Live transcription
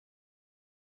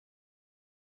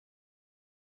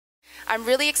I'm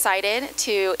really excited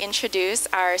to introduce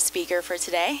our speaker for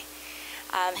today.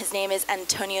 His name is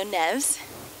Antonio Neves,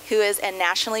 who is a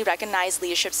nationally recognized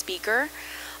leadership speaker,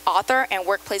 author, and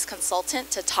workplace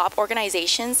consultant to top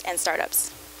organizations and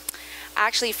startups. I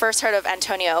actually first heard of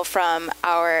Antonio from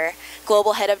our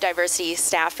global head of diversity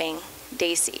staffing,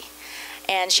 Daisy.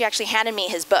 And she actually handed me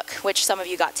his book, which some of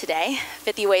you got today,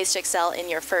 50 Ways to Excel in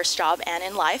Your First Job and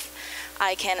in Life.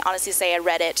 I can honestly say I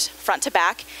read it front to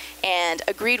back and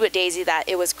agreed with Daisy that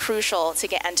it was crucial to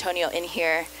get Antonio in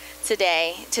here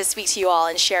today to speak to you all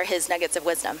and share his nuggets of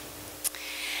wisdom.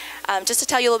 Just to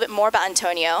tell you a little bit more about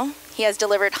Antonio, he has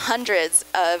delivered hundreds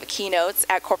of keynotes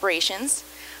at corporations,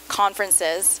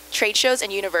 conferences, trade shows,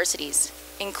 and universities,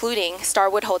 including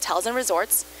Starwood Hotels and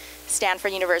Resorts,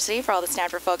 Stanford University, for all the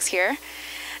Stanford folks here,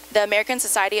 the American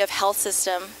Society of Health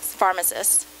System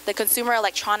Pharmacists, the Consumer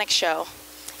Electronics Show,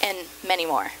 and many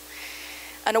more.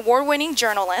 An award-winning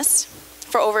journalist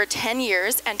for over 10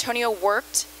 years, Antonio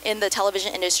worked in the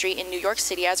television industry in New York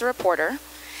City as a reporter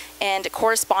and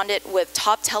corresponded with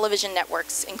top television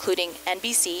networks, including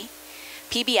NBC,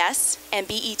 PBS, and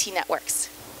BET networks.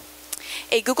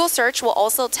 A Google search will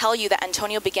also tell you that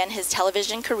Antonio began his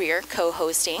television career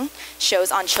co-hosting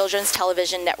shows on children's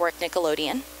television network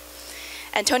Nickelodeon.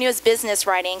 Antonio's business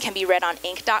writing can be read on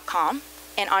Inc.com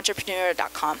and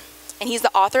Entrepreneur.com. And he's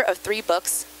the author of 3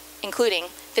 books, including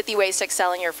 50 Ways to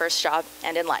Excel in Your First Job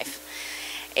and in Life.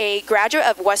 A graduate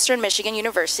of Western Michigan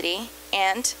University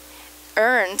and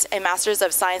earned a Master's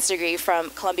of Science degree from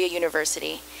Columbia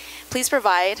University. Please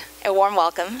provide a warm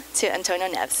welcome to Antonio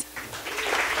Neves.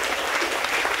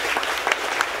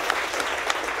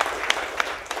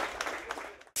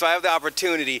 So I have the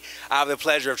opportunity, I have the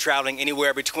pleasure of traveling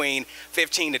anywhere between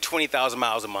 15 to 20,000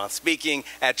 miles a month, speaking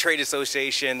at trade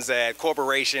associations, at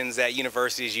corporations, at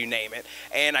universities, you name it.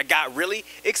 And I got really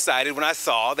excited when I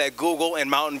saw that Google and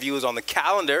Mountain View is on the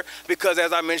calendar because,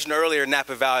 as I mentioned earlier,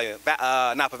 Napa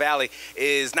Valley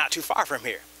is not too far from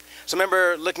here. So I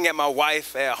remember looking at my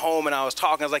wife at home and I was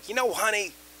talking, I was like, you know,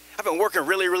 honey, I've been working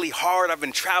really, really hard. I've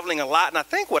been traveling a lot. And I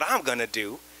think what I'm going to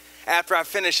do after I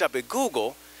finish up at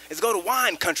Google is go to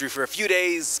wine country for a few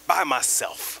days by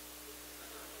myself.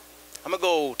 I'm gonna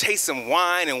go taste some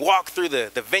wine and walk through the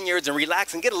vineyards and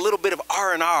relax and get a little bit of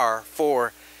R&R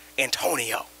for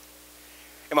Antonio.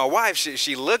 And my wife,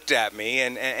 she looked at me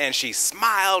and she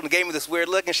smiled and gave me this weird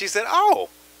look and she said, "Oh,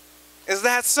 is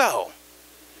that so?"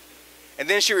 And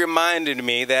then she reminded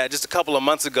me that just a couple of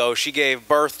months ago, she gave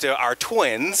birth to our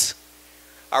twins,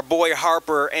 our boy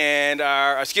Harper and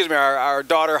our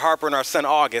daughter Harper and our son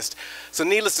August. So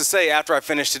needless to say, after I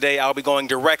finish today, I'll be going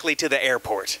directly to the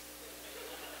airport.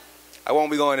 I won't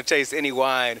be going to taste any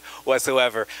wine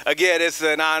whatsoever. Again, it's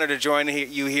an honor to join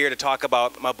you here to talk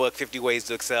about my book, 50 Ways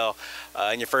to Excel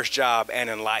in Your First Job and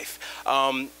in Life.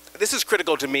 This is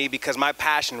critical to me because my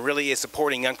passion really is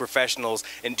supporting young professionals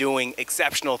in doing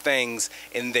exceptional things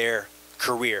in their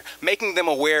career, making them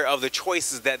aware of the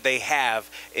choices that they have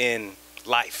in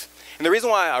life. And the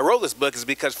reason why I wrote this book is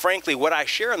because, frankly, what I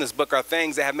share in this book are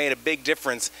things that have made a big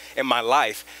difference in my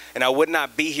life. And I would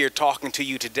not be here talking to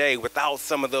you today without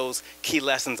some of those key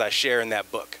lessons I share in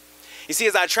that book. You see,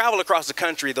 as I travel across the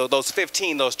country, those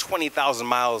 20,000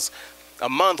 miles a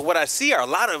month, what I see are a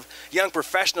lot of young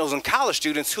professionals and college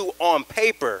students who, on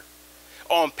paper,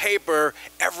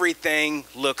 everything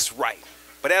looks right.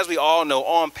 But as we all know,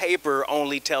 on paper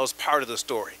only tells part of the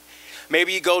story.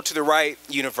 Maybe you go to the right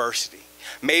university.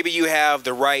 Maybe you have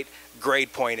the right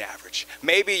grade point average.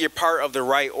 Maybe you're part of the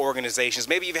right organizations.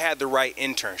 Maybe you've had the right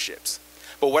internships.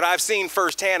 But what I've seen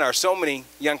firsthand are so many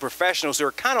young professionals who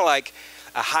are kind of like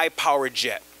a high-powered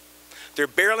jet. They're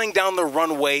barreling down the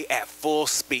runway at full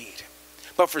speed.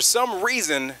 But for some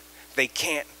reason, they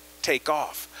can't take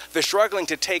off. They're struggling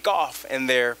to take off in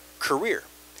their career.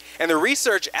 And the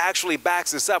research actually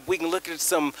backs this up. We can look at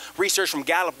some research from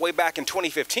Gallup way back in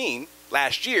 2015,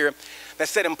 last year, that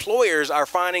said employers are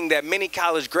finding that many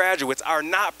college graduates are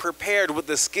not prepared with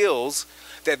the skills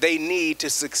that they need to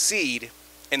succeed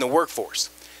in the workforce.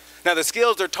 Now, the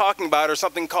skills they're talking about are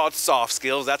something called soft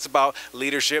skills. That's about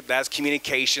leadership, that's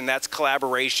communication, that's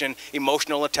collaboration,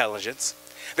 emotional intelligence.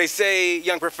 They say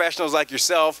young professionals like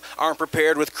yourself aren't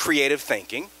prepared with creative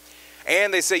thinking.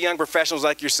 And they say young professionals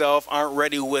like yourself aren't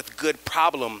ready with good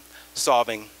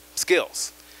problem-solving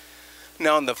skills.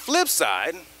 Now, on the flip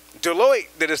side, Deloitte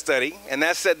did a study, and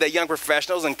that said that young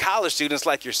professionals and college students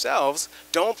like yourselves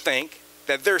don't think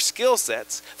that their skill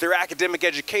sets, their academic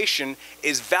education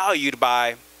is valued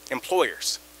by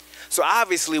employers. So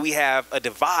obviously we have a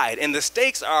divide, and the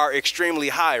stakes are extremely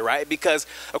high, right? Because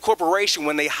a corporation,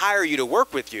 when they hire you to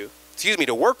work with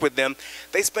them,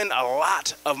 they spend a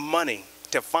lot of money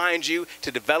to find you,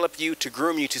 to develop you, to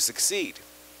groom you to succeed.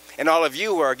 And all of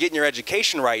you who are getting your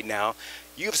education right now,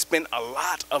 you've spent a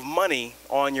lot of money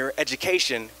on your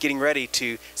education getting ready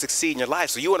to succeed in your life.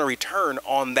 So you want to return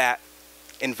on that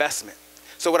investment.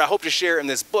 So what I hope to share in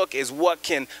this book is what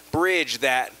can bridge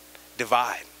that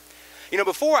divide. You know,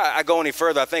 before I go any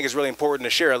further, I think it's really important to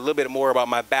share a little bit more about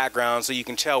my background so you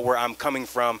can tell where I'm coming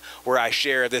from, where I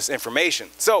share this information.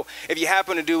 So if you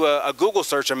happen to do a Google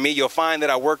search on me, you'll find that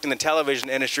I worked in the television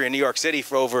industry in New York City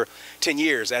for over 10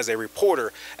 years as a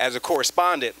reporter, as a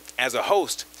correspondent, as a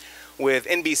host. With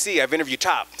NBC, I've interviewed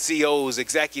top CEOs,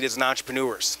 executives, and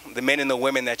entrepreneurs, the men and the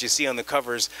women that you see on the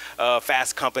covers of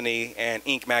Fast Company and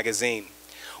Inc. magazine.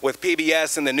 With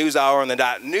PBS and the NewsHour and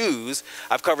the .News,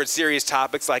 I've covered serious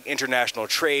topics like international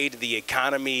trade, the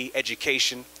economy,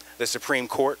 education, the Supreme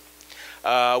Court.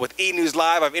 With E! News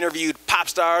Live, I've interviewed pop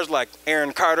stars like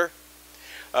Aaron Carter.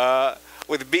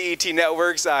 With BET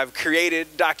Networks, I've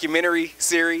created documentary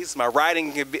series. My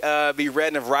writing can be read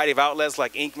in a variety of outlets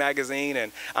like Inc. magazine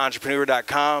and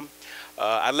entrepreneur.com.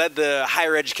 I led the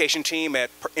higher education team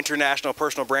at international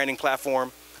personal branding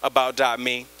platform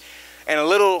About.me. And a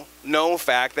little known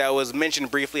fact that was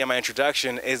mentioned briefly in my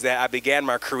introduction is that I began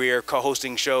my career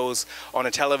co-hosting shows on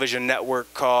a television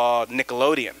network called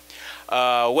Nickelodeon.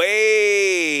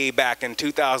 Way back in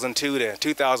 2002 to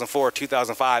 2004,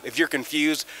 2005. If you're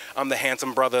confused, I'm the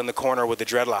handsome brother in the corner with the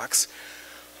dreadlocks.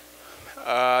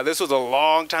 This was a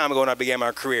long time ago when I began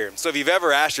my career. So if you've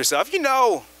ever asked yourself, you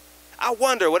know, I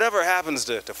wonder whatever happens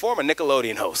to former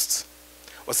Nickelodeon hosts.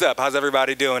 What's up? How's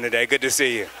everybody doing today? Good to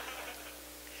see you.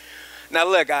 Now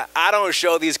look, I don't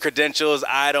show these credentials,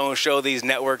 I don't show these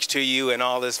networks to you and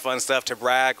all this fun stuff to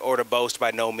brag or to boast,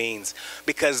 by no means.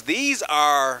 Because these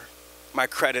are my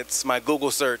credits, my Google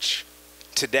search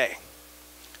today.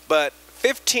 But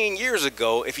 15 years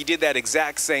ago, if you did that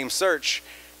exact same search,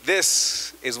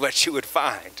 this is what you would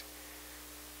find.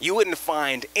 You wouldn't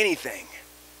find anything.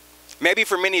 Maybe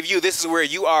for many of you, this is where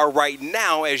you are right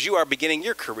now as you are beginning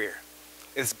your career.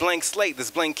 This blank slate,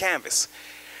 this blank canvas.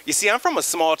 You see, I'm from a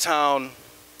small town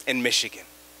in Michigan.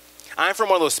 I'm from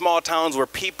one of those small towns where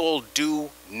people do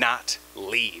not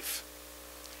leave.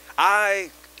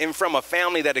 I am from a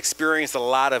family that experienced a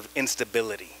lot of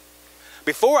instability.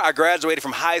 Before I graduated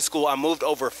from high school, I moved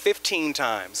over 15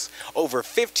 times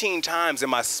in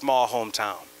my small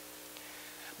hometown.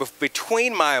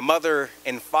 Between my mother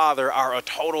and father are a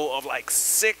total of like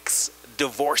 6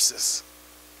 divorces.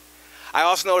 I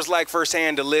also know what it's like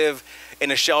firsthand to live in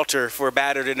a shelter for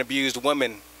battered and abused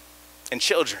women and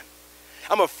children.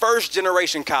 I'm a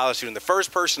first-generation college student, the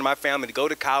first person in my family to go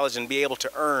to college and be able to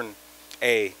earn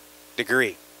a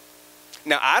degree.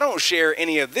 Now, I don't share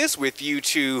any of this with you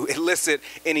to elicit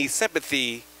any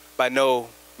sympathy, by no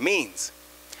means.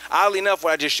 Oddly enough,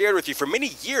 what I just shared with you, for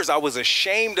many years I was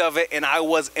ashamed of it and I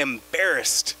was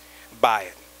embarrassed by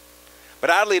it. But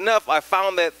oddly enough, I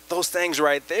found that those things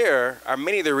right there are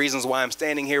many of the reasons why I'm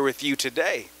standing here with you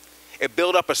today. It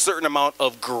built up a certain amount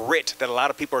of grit that a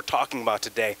lot of people are talking about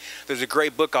today. There's a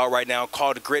great book out right now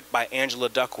called Grit by Angela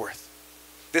Duckworth.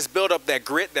 This built up that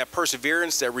grit, that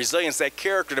perseverance, that resilience, that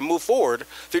character to move forward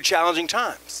through challenging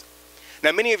times.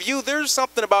 Now, many of you, there's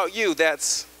something about you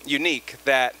that's unique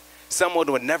that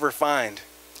someone would never find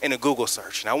in a Google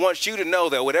search. And I want you to know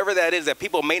that whatever that is that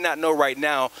people may not know right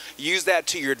now, use that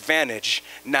to your advantage,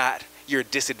 not your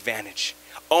disadvantage.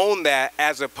 Own that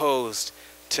as opposed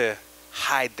to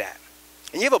hide that.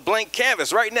 And you have a blank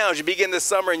canvas right now as you begin this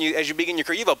summer and as you begin your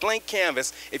career. You have a blank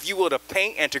canvas, if you will, to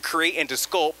paint and to create and to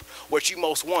sculpt what you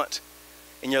most want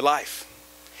in your life.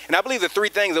 And I believe the 3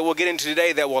 things that we'll get into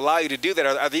today that will allow you to do that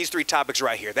are these 3 topics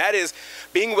right here. That is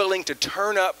being willing to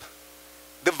turn up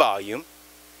the volume,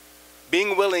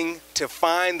 being willing to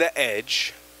find the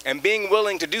edge, and being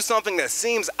willing to do something that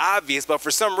seems obvious, but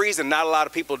for some reason not a lot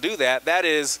of people do that. That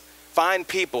is find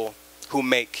people who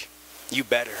make you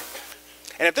better.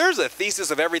 And if there's a thesis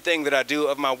of everything that I do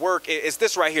of my work, it's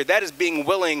this right here. That is being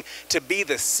willing to be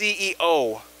the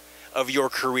CEO of your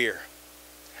career.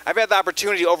 I've had the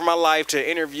opportunity over my life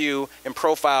to interview and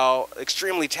profile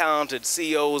extremely talented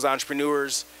CEOs,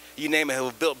 entrepreneurs, you name it, who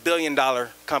have built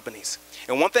billion-dollar companies.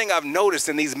 And one thing I've noticed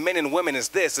in these men and women is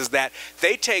that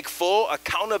they take full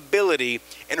accountability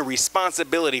and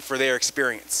responsibility for their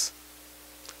experience.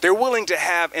 They're willing to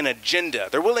have an agenda.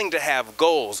 They're willing to have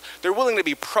goals. They're willing to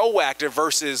be proactive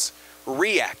versus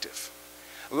reactive.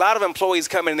 A lot of employees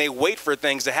come in and they wait for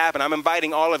things to happen. I'm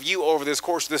inviting all of you over this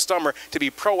course of this summer to be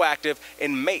proactive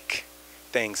and make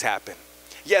things happen.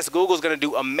 Yes, Google's going to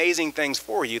do amazing things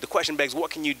for you. The question begs, what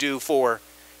can you do for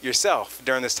yourself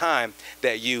during this time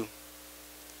that you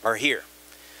are here?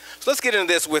 So let's get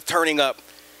into this with turning up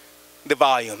the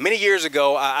volume. Many years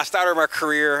ago, I started my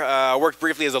career, I worked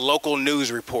briefly as a local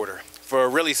news reporter for a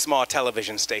really small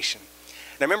television station.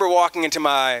 And I remember walking into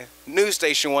my news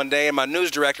station one day, and my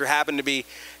news director happened to be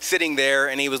sitting there,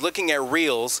 and he was looking at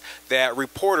reels that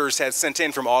reporters had sent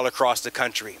in from all across the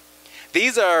country.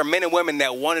 These are men and women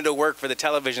that wanted to work for the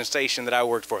television station that I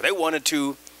worked for. They wanted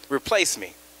to replace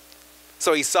me.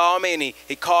 So he saw me, and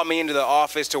he called me into the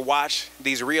office to watch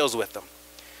these reels with them.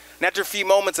 And after a few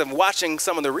moments of watching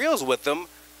some of the reels with them,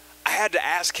 I had to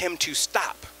ask him to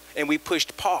stop, and we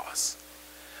pushed pause.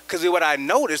 Because what I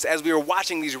noticed as we were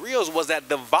watching these reels was that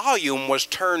the volume was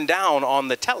turned down on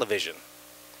the television.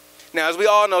 Now, as we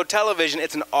all know, television,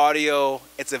 it's an audio,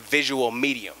 it's a visual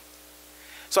medium.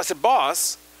 So I said,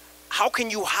 boss, how can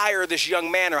you hire this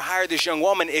young man or hire this young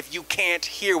woman if you can't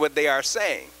hear what they are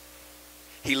saying?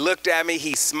 He looked at me,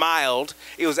 he smiled.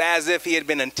 It was as if he had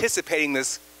been anticipating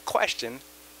this question.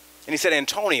 And he said,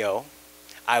 Antonio,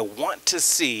 I want to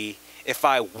see if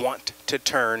I want to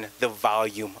turn the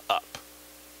volume up.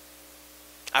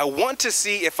 I want to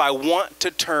see if I want to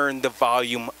turn the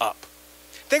volume up.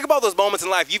 Think about those moments in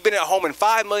life. You've been at home and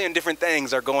 5 million different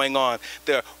things are going on.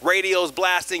 The radio's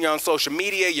blasting, you're on social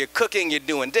media, you're cooking, you're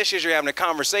doing dishes, you're having a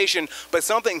conversation, but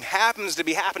something happens to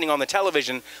be happening on the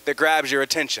television that grabs your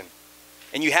attention.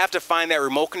 And you have to find that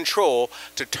remote control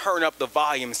to turn up the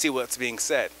volume and see what's being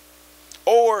said.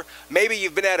 Or maybe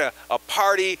you've been at a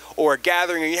party or a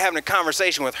gathering and you're having a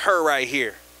conversation with her right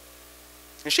here.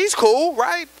 And she's cool,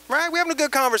 right? We're having a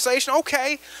good conversation,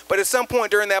 okay. But at some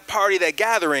point during that party, that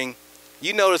gathering,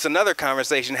 you notice another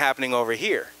conversation happening over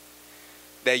here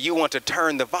that you want to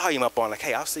turn the volume up on, like,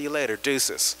 hey, I'll see you later,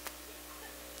 deuces.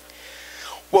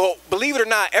 Well, believe it or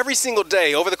not, every single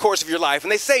day over the course of your life,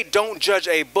 and they say don't judge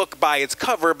a book by its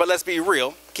cover, but let's be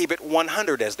real, keep it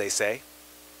 100 as they say,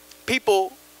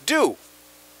 people do.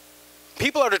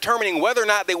 People are determining whether or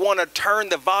not they want to turn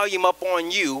the volume up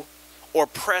on you or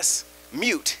press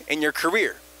mute in your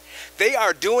career. They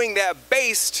are doing that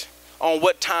based on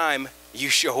what time you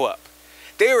show up.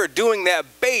 They are doing that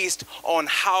based on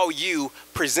how you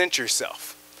present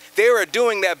yourself. They are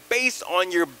doing that based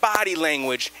on your body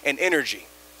language and energy.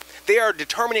 They are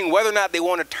determining whether or not they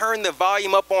want to turn the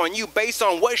volume up on you based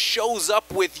on what shows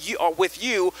up with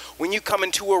you when you come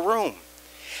into a room.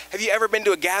 Have you ever been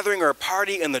to a gathering or a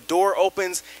party and the door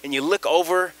opens and you look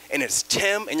over and it's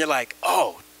Tim and you're like,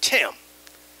 oh, Tim.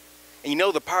 And you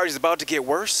know the party's about to get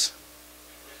worse?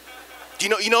 Do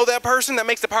you know that person that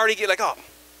makes the party get like, oh.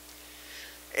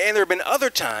 And there have been other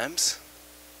times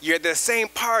you're at the same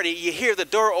party, you hear the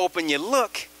door open, you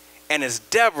look, and it's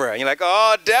Deborah. And you're like,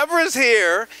 oh, Deborah's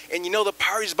here. And you know the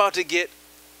party's about to get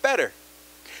better.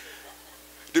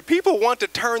 Do people want to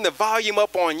turn the volume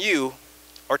up on you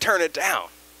or turn it down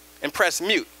and press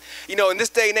mute? You know, in this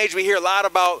day and age, we hear a lot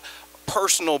about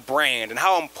personal brand and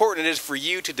how important it is for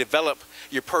you to develop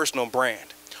your personal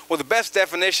brand. Well, the best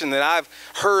definition that I've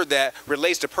heard that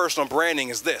relates to personal branding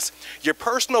is this. Your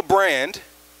personal brand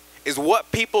is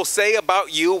what people say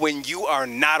about you when you are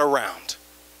not around.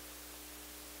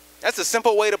 That's a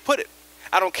simple way to put it.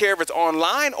 I don't care if it's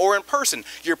online or in person.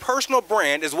 Your personal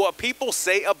brand is what people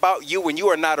say about you when you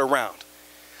are not around.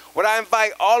 What I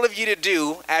invite all of you to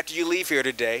do after you leave here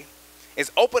today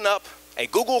is open up a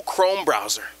Google Chrome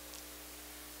browser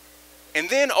and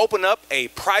then open up a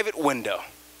private window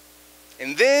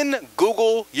and then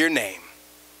Google your name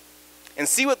and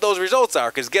see what those results are,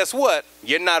 because guess what?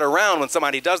 You're not around when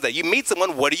somebody does that. You meet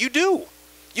someone, what do?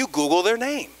 You Google their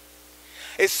name.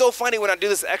 It's so funny when I do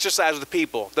this exercise with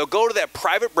people. They'll go to that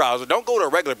private browser. Don't go to a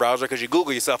regular browser because you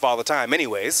Google yourself all the time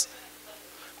anyways.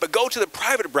 But go to the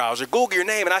private browser, Google your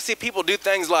name, and I see people do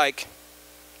things like,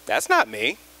 that's not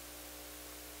me.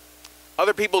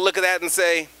 Other people look at that and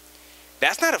say,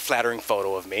 that's not a flattering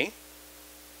photo of me.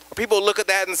 Or people look at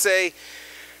that and say,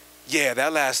 yeah,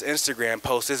 that last Instagram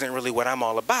post isn't really what I'm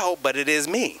all about, but it is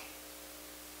me.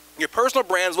 Your personal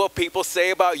brand is what people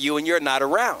say about you when you're not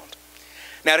around.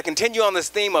 Now, to continue on this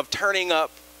theme of turning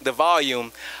up the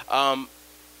volume,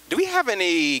 do we have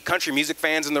any country music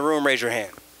fans in the room? Raise your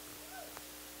hand.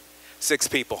 6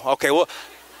 people. Okay,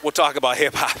 we'll talk about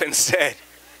hip-hop instead.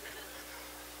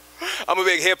 I'm a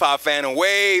big hip-hop fan, and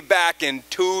way back in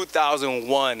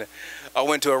 2001, I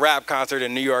went to a rap concert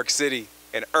in New York City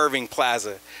in Irving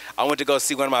Plaza. I went to go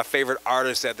see one of my favorite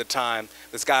artists at the time,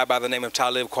 this guy by the name of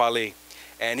Talib Kweli,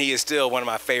 and he is still one of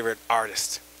my favorite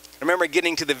artists. I remember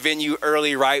getting to the venue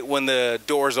early, right when the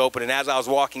doors opened, and as I was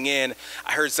walking in,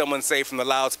 I heard someone say from the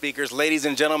loudspeakers, ladies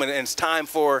and gentlemen, it's time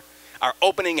for our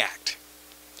opening act.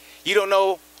 You don't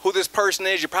know who this person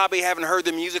is, you probably haven't heard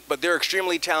the music, but they're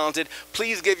extremely talented.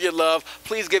 Please give your love,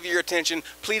 please give your attention,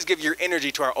 please give your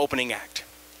energy to our opening act.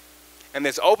 And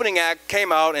this opening act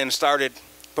came out and started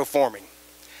performing.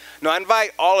 Now, I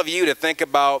invite all of you to think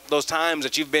about those times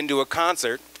that you've been to a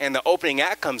concert and the opening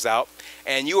act comes out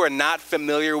and you are not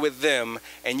familiar with them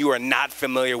and you are not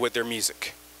familiar with their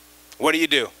music. What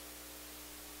do?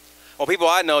 Well, people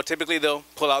I know, typically they'll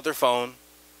pull out their phone,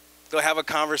 they'll have a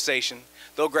conversation,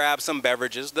 they'll grab some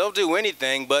beverages, they'll do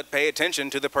anything but pay attention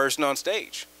to the person on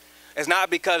stage. It's not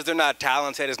because they're not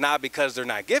talented, it's not because they're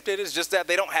not gifted, it's just that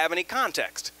they don't have any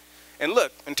context. And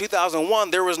look, in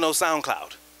 2001, there was no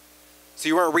SoundCloud. So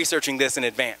you weren't researching this in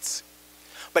advance.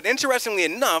 But interestingly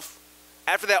enough,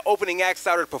 after that opening act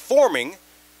started performing,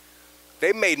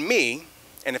 they made me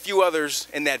and a few others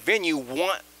in that venue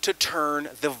want to turn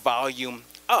the volume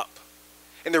up.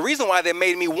 And the reason why they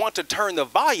made me want to turn the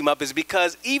volume up is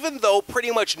because even though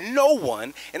pretty much no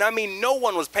one, and I mean no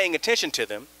one was paying attention to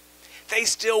them, they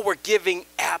still were giving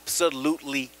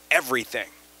absolutely everything.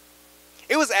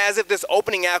 It was as if this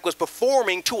opening act was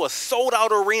performing to a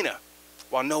sold-out arena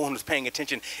while no one was paying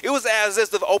attention. It was as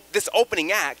if this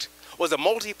opening act was a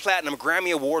multi-platinum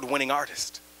Grammy Award-winning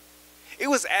artist. It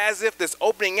was as if this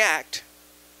opening act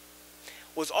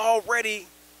was already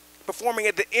performing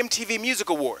at the MTV Music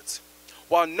Awards.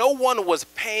 While no one was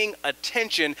paying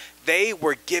attention, they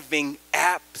were giving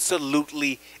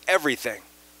absolutely everything.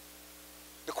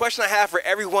 The question I have for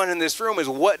everyone in this room is,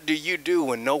 what do you do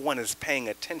when no one is paying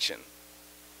attention?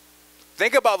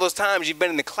 Think about those times you've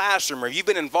been in the classroom or you've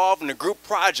been involved in a group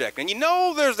project and you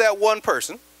know there's that one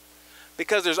person,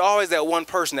 because there's always that one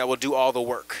person that will do all the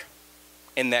work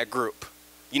in that group.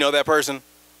 You know that person?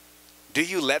 Do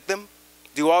you let them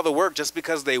do all the work just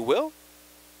because they will?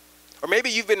 Or maybe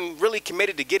you've been really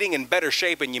committed to getting in better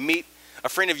shape and you meet a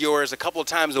friend of yours a couple of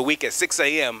times a week at 6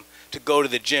 a.m. to go to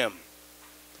the gym.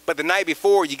 But the night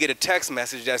before you get a text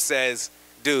message that says,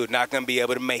 dude, not gonna be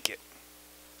able to make it.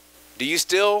 Do you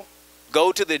still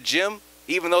go to the gym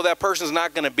even though that person's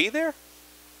not gonna be there?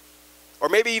 Or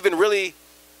maybe you've been really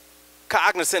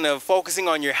cognizant of focusing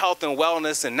on your health and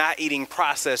wellness and not eating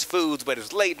processed foods, but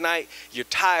it's late night, you're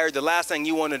tired, the last thing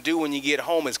you want to do when you get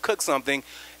home is cook something,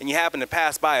 and you happen to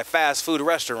pass by a fast food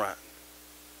restaurant.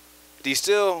 Do you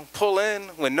still pull in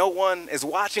when no one is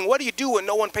watching? What do you do when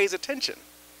no one pays attention?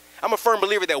 I'm a firm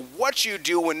believer that what you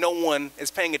do when no one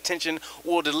is paying attention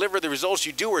will deliver the results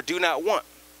you do or do not want.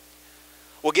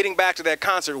 Well, getting back to that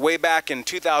concert way back in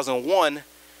 2001,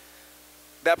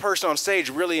 that person on stage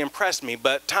really impressed me,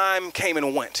 but time came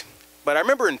and went. But I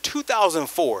remember in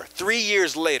 2004, 3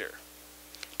 years later,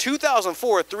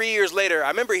 I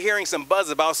remember hearing some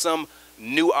buzz about some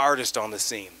new artist on the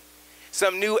scene.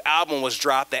 Some new album was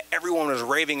dropped that everyone was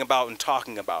raving about and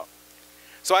talking about.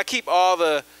 So I keep all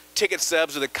the ticket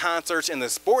stubs of the concerts and the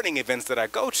sporting events that I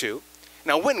go to,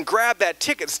 and I went and grabbed that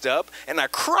ticket stub and I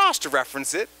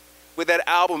cross-referenced it with that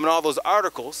album and all those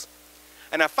articles.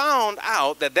 And I found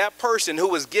out that that person who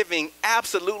was giving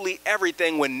absolutely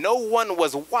everything when no one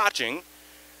was watching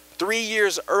 3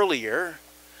 years earlier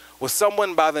was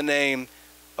someone by the name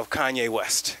of Kanye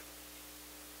West.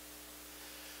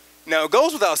 Now, it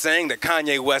goes without saying that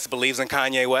Kanye West believes in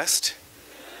Kanye West.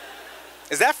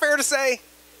 Is that fair to say?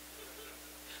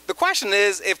 The question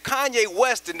is, if Kanye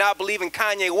West did not believe in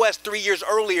Kanye West 3 years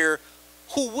earlier,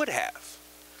 who would have?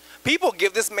 People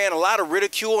give this man a lot of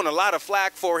ridicule and a lot of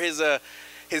flack for his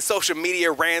social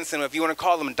media rants, and if you want to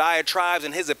call them diatribes,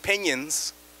 and his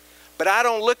opinions. But I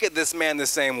don't look at this man the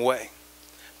same way.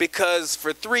 Because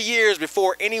for 3 years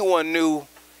before anyone knew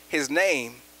his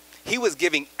name, he was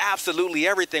giving absolutely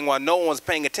everything while no one was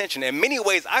paying attention. In many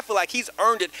ways, I feel like he's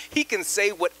earned it. He can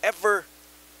say whatever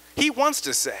he wants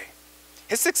to say.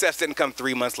 His success didn't come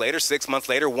 3 months later, 6 months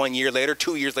later, 1 year later,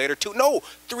 2 years later,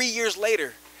 3 years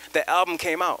later, the album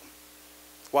came out.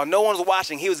 While no one was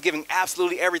watching, he was giving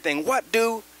absolutely everything. What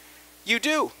do you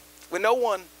do when no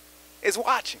one is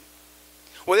watching?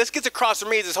 Well, this gets across for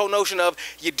me this whole notion of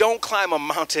you don't climb a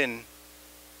mountain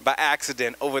by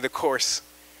accident over the course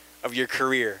of your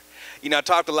career. You know, I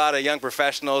talk to a lot of young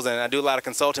professionals and I do a lot of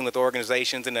consulting with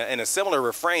organizations, and a similar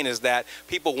refrain is that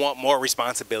people want more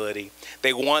responsibility.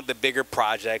 They want the bigger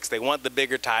projects. They want the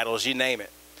bigger titles, you name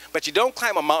it. But you don't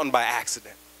climb a mountain by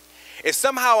accident. If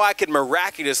somehow I could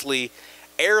miraculously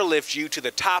airlift you to the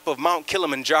top of Mount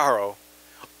Kilimanjaro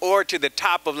or to the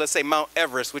top of, let's say, Mount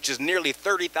Everest, which is nearly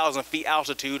 30,000 feet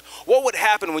altitude, what would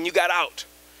happen when you got out?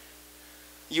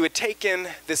 You would take in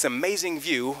this amazing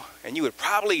view and you would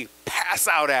probably pass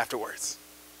out afterwards.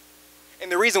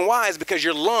 And the reason why is because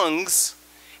your lungs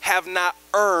have not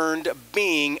earned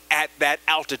being at that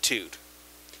altitude.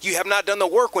 You have not done the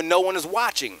work when no one is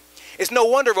watching. It's no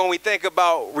wonder when we think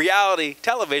about reality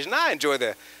television. I enjoy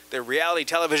the the reality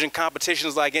television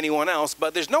competitions like anyone else,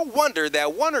 but there's no wonder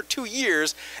that 1 or 2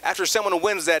 years after someone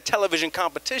wins that television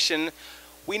competition,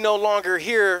 we no longer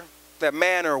hear that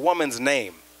man or woman's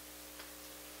name.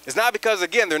 It's not because,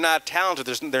 again, they're not talented,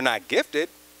 they're not gifted.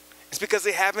 It's because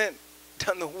they haven't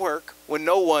done the work when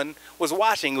no one was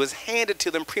watching. It was handed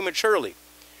to them prematurely.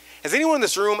 Has anyone in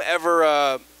this room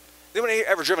ever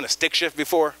driven a stick shift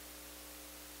before?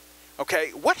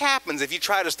 Okay, what happens if you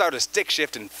try to start a stick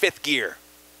shift in 5th gear?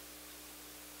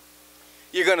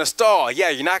 You're gonna stall. Yeah,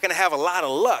 you're not gonna have a lot of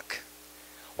luck.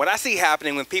 What I see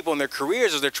happening with people in their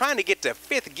careers is they're trying to get to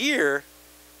 5th gear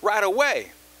right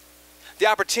away. The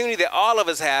opportunity that all of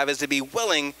us have is to be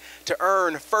willing to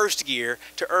earn 1st gear,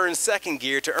 to earn 2nd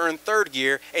gear, to earn 3rd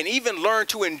gear, and even learn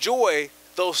to enjoy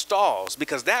those stalls,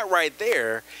 because that right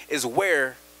there is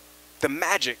where the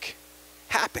magic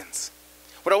happens.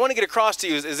 What I want to get across to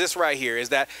you is this right here, is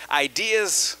that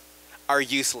ideas are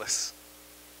useless.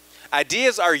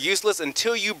 Ideas are useless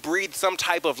until you breathe some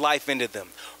type of life into them.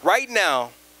 Right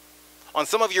now, on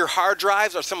some of your hard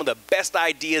drives are some of the best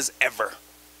ideas ever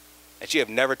that you have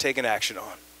never taken action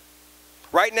on.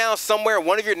 Right now, somewhere in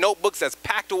one of your notebooks that's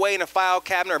packed away in a file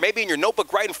cabinet, or maybe in your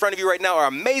notebook right in front of you right now, are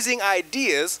amazing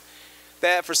ideas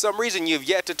that for some reason you've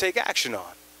yet to take action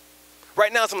on.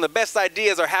 Right now, some of the best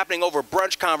ideas are happening over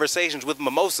brunch conversations with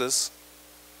mimosas,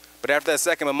 but after that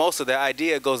second mimosa, that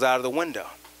idea goes out of the window.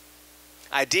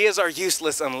 Ideas are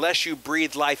useless unless you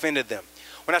breathe life into them.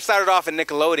 When I started off at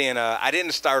Nickelodeon, I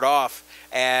didn't start off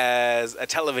as a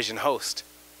television host.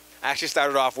 I actually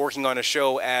started off working on a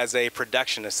show as a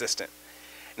production assistant.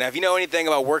 Now, if you know anything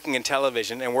about working in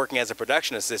television and working as a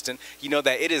production assistant, you know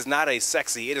that it is not a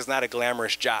sexy, it is not a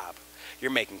glamorous job. You're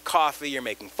making coffee, you're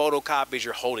making photocopies,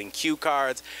 you're holding cue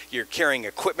cards, you're carrying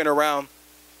equipment around.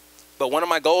 But one of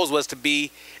my goals was to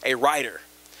be a writer.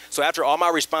 So after all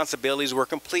my responsibilities were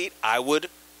complete, I would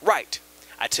write.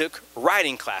 I took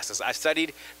writing classes. I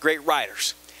studied great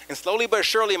writers. And slowly but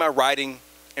surely my writing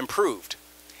improved.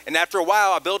 And after a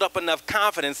while, I built up enough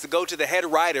confidence to go to the head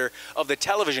writer of the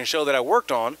television show that I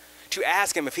worked on to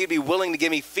ask him if he'd be willing to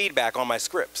give me feedback on my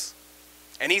scripts.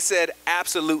 And he said,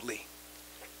 absolutely.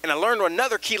 And I learned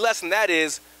another key lesson, that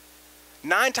is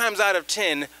 9 times out of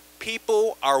 10,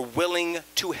 people are willing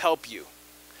to help you.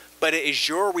 But it is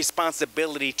your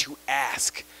responsibility to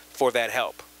ask for that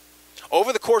help.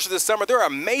 Over the course of the summer, there are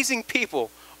amazing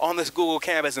people on this Google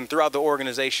campus and throughout the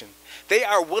organization. They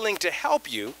are willing to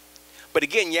help you. But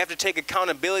again, you have to take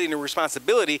accountability and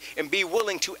responsibility and be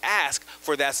willing to ask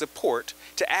for that support,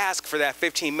 to ask for that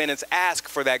 15 minutes, ask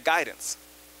for that guidance.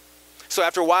 So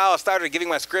after a while, I started giving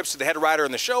my scripts to the head writer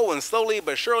on the show, and slowly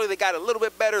but surely they got a little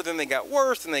bit better, then they got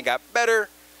worse, then they got better.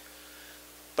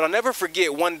 But I'll never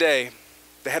forget one day,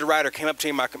 the head writer came up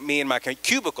to me in my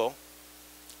cubicle,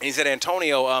 and he said,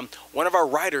 Antonio, one of our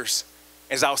writers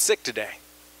is out sick today.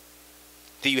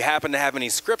 Do you happen to have any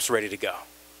scripts ready to go?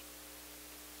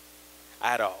 I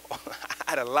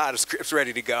had a lot of scripts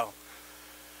ready to go.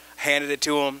 Handed it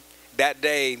to him. That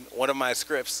day, one of my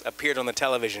scripts appeared on the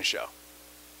television show.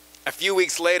 A few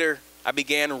weeks later, I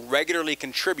began regularly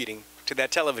contributing to that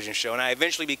television show, and I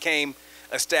eventually became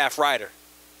a staff writer.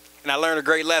 And I learned a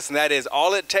great lesson. That is,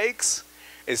 all it takes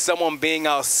is someone being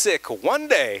out sick one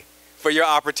day for your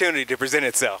opportunity to present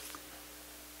itself.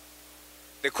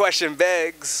 The question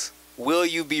begs, will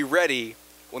you be ready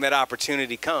when that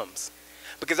opportunity comes?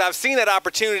 Because I've seen that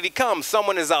opportunity come.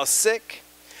 Someone is out sick.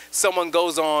 Someone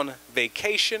goes on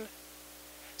vacation.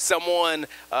 Someone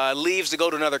leaves to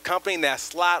go to another company, and that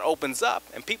slot opens up,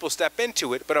 and people step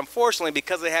into it. But unfortunately,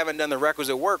 because they haven't done the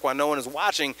requisite work while no one is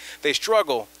watching, they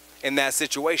struggle in that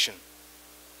situation.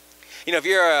 You know, if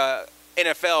you're an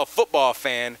NFL football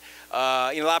fan,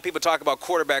 a lot of people talk about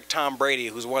quarterback Tom Brady,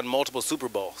 who's won multiple Super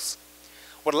Bowls.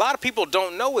 What a lot of people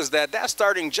don't know is that that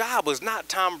starting job was not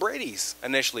Tom Brady's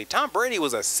initially. Tom Brady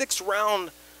was a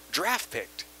 6th-round draft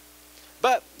pick.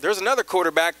 But there's another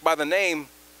quarterback by the name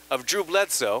of Drew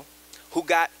Bledsoe who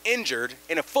got injured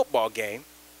in a football game.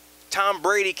 Tom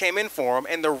Brady came in for him,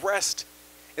 and the rest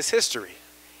is history.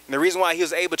 And the reason why he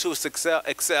was able to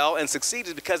excel and succeed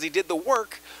is because he did the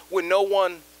work when no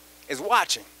one is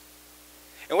watching.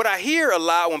 And what I hear a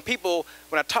lot when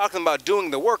I talk to them about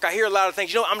doing the work, I hear a lot of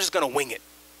things, I'm just going to wing it.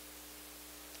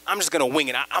 I'm just going to wing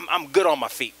it. I'm good on my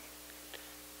feet.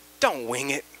 Don't wing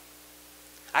it.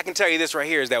 I can tell you this right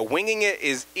here, is that winging it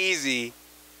is easy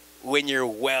when you're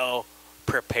well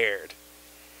prepared.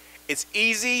 It's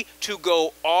easy to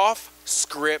go off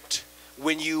script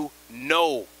when you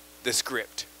know the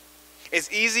script.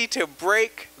 It's easy to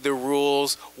break the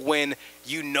rules when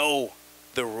you know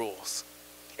the rules.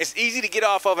 It's easy to get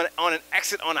off of on an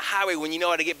exit on a highway when you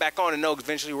know how to get back on and know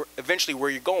eventually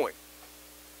where you're going.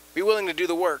 Be willing to do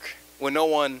the work when no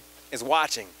one is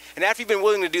watching. And after you've been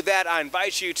willing to do that, I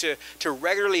invite you to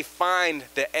regularly find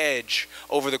the edge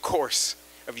over the course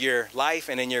of your life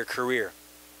and in your career.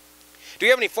 Do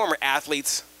you have any former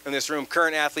athletes in this room,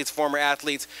 current athletes, former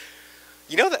athletes?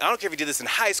 You know that, I don't care if you did this in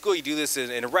high school, you do this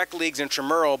in rec leagues,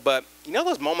 intramural, but you know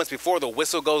those moments before the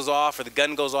whistle goes off or the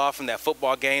gun goes off in that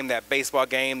football game, that baseball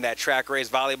game, that track race,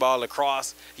 volleyball,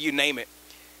 lacrosse, you name it.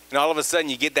 And all of a sudden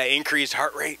you get that increased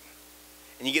heart rate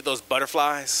and you get those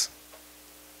butterflies.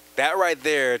 That right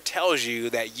there tells you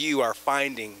that you are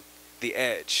finding the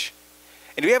edge.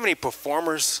 And do we have any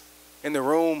performers in the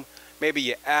room? Maybe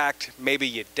you act, maybe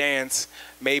you dance,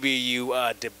 maybe you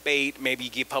debate, maybe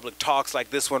you give public talks like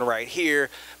this one right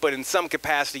here, but in some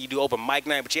capacity you do open mic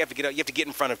night, but you have to get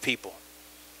in front of people.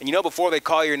 And you know, before they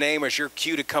call your name or it's your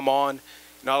cue to come on,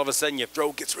 and all of a sudden your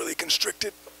throat gets really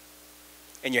constricted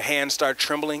and your hands start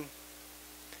trembling,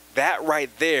 that right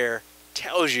there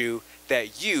tells you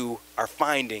that you are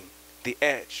finding the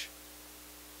edge.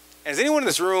 And has anyone in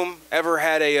this room ever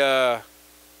had a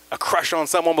crush on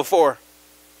someone before?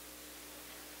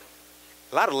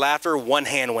 A lot of laughter. One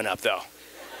hand went up, though.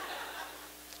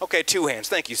 Okay, 2 hands.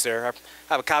 Thank you, sir.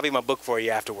 I have a copy of my book for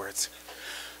you afterwards.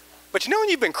 But you know when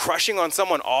you've been crushing on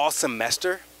someone all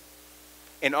semester,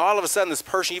 and all of a sudden this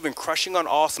person you've been crushing on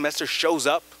all semester shows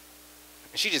up,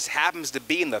 and she just happens to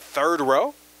be in the 3rd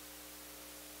row?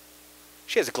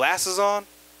 She has glasses on,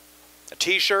 a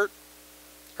t-shirt,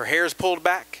 her hair is pulled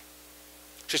back.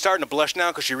 She's starting to blush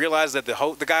now because she realizes that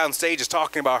the guy on stage is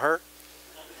talking about her.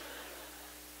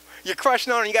 You're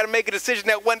crushing on her and you got to make a decision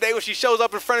that one day when she shows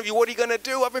up in front of you, what are you going to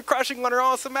do? I've been crushing on her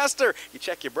all semester. You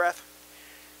check your breath.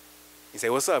 You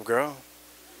say, what's up, girl?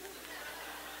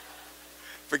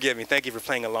 Forgive me. Thank you for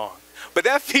playing along. But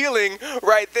that feeling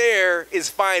right there is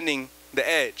finding the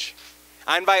edge.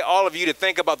 I invite all of you to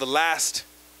think about the last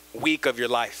week of your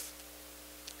life.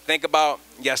 Think about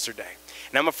yesterday.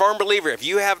 And I'm a firm believer, if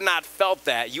you have not felt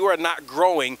that, you are not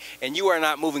growing and you are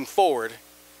not moving forward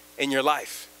in your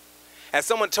life. As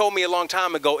someone told me a long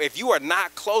time ago, if you are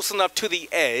not close enough to the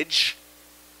edge,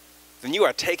 then you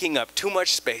are taking up too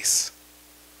much space.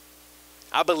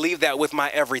 I believe that with my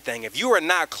everything. If you are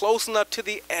not close enough to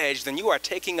the edge, then you are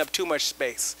taking up too much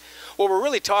space. What we're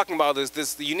really talking about is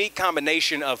this unique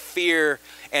combination of fear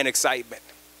and excitement.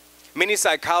 Many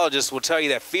psychologists will tell you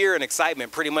that fear and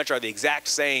excitement pretty much are the exact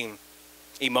same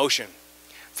emotion.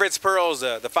 Fritz Perls,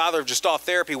 the father of Gestalt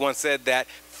therapy, once said that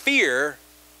fear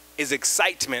is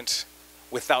excitement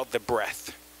without the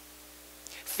breath.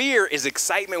 Fear is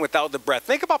excitement without the breath.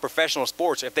 Think about professional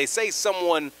sports. If they say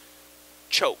someone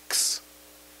chokes,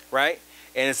 right?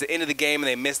 And it's the end of the game and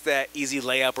they miss that easy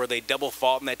layup or they double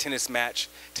fault in that tennis match,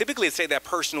 typically they say that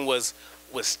person was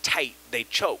tight, they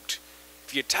choked.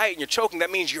 If you're tight and you're choking,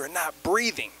 that means you're not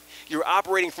breathing. You're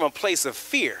operating from a place of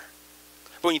fear.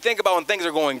 But when you think about when things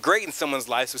are going great in someone's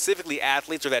life, specifically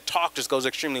athletes, or that talk just goes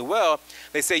extremely well,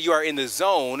 they say you are in the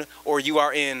zone or you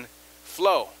are in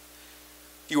flow.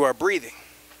 You are breathing.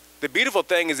 The beautiful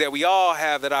thing is that we all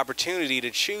have that opportunity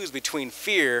to choose between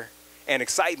fear and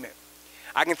excitement.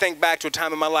 I can think back to a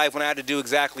time in my life when I had to do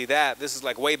exactly that. This is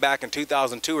like way back in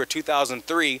 2002 or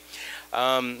 2003.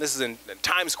 This is in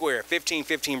Times Square,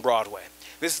 1515 Broadway.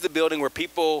 This is the building where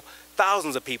people,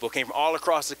 thousands of people came from all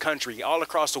across the country, all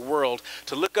across the world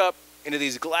to look up into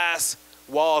these glass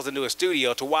walls into a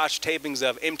studio to watch tapings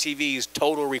of MTV's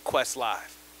Total Request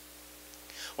Live.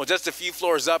 Well, just a few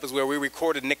floors up is where we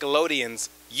recorded Nickelodeon's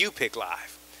You Pick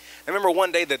Live. I remember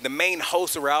one day that the main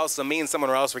hosts were out, so me and someone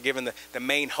else were given the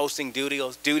main hosting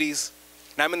duties.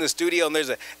 And I'm in the studio and there's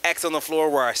an X on the floor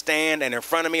where I stand, and in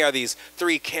front of me are these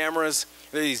 3 cameras.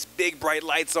 There are these big bright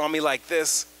lights on me like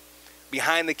this.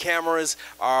 Behind the cameras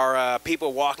are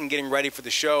people walking, getting ready for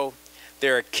the show.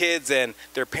 There are kids and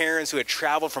their parents who had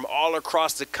traveled from all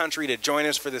across the country to join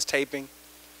us for this taping.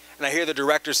 And I hear the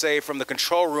director say from the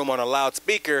control room on a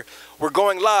loudspeaker, we're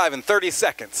going live in 30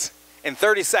 seconds. In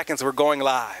 30 seconds, we're going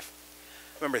live.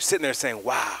 I remember sitting there saying,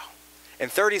 wow, in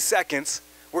 30 seconds,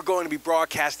 we're going to be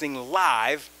broadcasting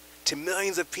live to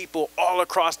millions of people all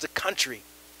across the country.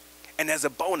 And as a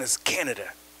bonus,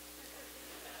 Canada.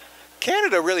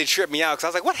 Canada really tripped me out because I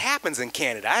was like, what happens in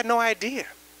Canada? I had no idea.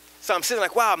 So I'm sitting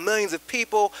like, wow, millions of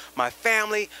people, my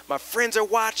family, my friends are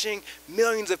watching,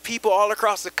 millions of people all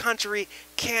across the country.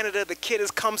 Canada, the kid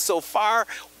has come so far.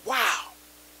 Wow,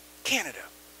 Canada.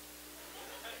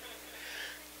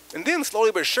 And then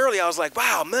slowly but surely, I was like,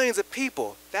 wow, millions of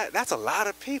people. That's a lot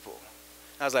of people.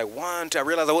 I was like, 1, 2, I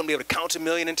realized I wouldn't be able to count to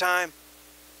million in time.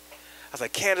 I was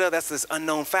like, Canada, that's this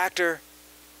unknown factor.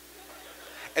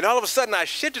 And all of a sudden I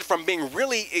shifted from being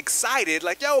really excited,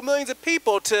 like, yo, millions of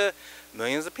people, to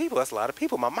millions of people. That's a lot of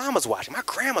people. My mama's watching. My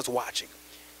grandma's watching.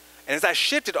 And as I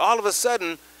shifted, all of a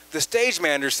sudden, the stage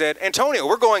manager said, Antonio,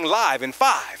 we're going live in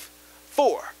 5,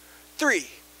 4, 3,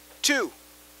 2.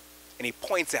 And he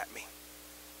points at me.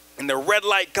 And the red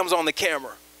light comes on the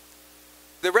camera.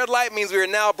 The red light means we are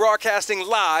now broadcasting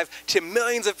live to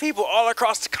millions of people all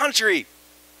across the country.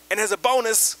 And as a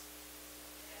bonus,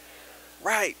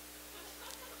 right.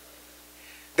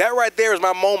 That right there is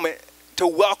my moment to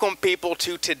welcome people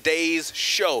to today's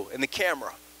show in the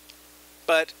camera.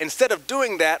 But instead of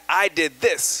doing that, I did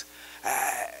this.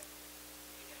 I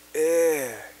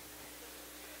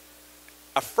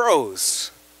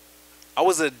froze. I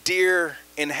was a deer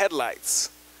in headlights.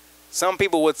 Some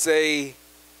people would say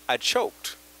I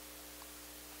choked.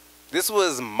 This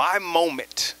was my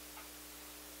moment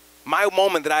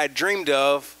that I had dreamed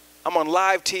of. I'm on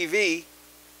live TV,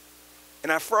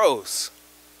 and I froze.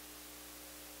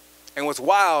 And what's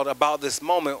wild about this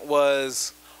moment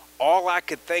was all I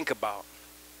could think about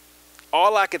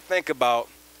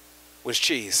was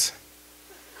cheese.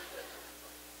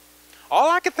 All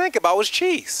I could think about was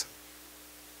cheese.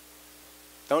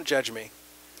 Don't judge me.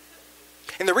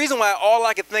 And the reason why all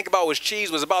I could think about was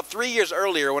cheese was about 3 years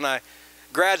earlier when I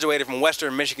graduated from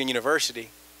Western Michigan University.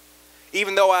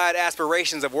 Even though I had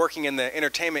aspirations of working in the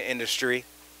entertainment industry,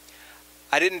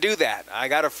 I didn't do that. I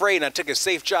got afraid and I took a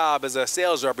safe job as a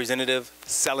sales representative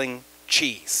selling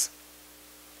cheese.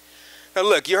 Now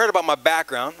look, you heard about my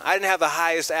background. I didn't have the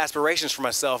highest aspirations for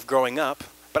myself growing up,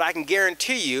 but I can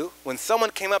guarantee you when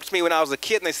someone came up to me when I was a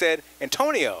kid and they said,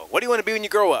 Antonio, what do you want to be when you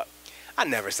grow up? I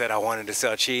never said I wanted to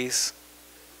sell cheese.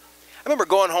 I remember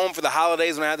going home for the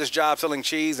holidays when I had this job selling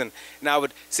cheese, and I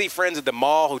would see friends at the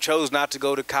mall who chose not to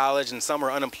go to college, and some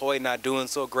were unemployed, not doing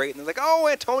so great. And they're like, oh,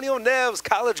 Antonio Neves,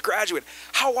 college graduate.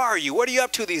 How are you? What are you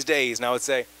up to these days? And I would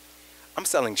say, I'm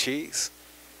selling cheese.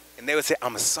 And they would say,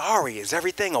 I'm sorry, is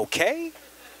everything okay?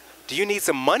 Do you need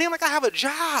some money? I'm like, I have a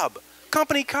job,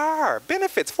 company car,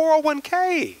 benefits,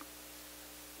 401k.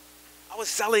 I was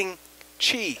selling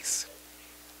cheese.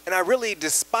 And I really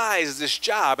despised this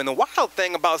job. And the wild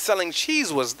thing about selling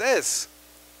cheese was this.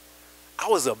 I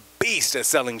was a beast at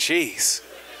selling cheese.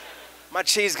 My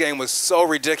cheese game was so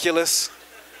ridiculous.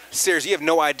 Seriously, you have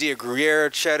no idea.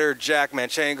 Gruyere, cheddar, Jack,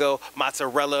 Manchego,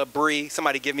 mozzarella, brie.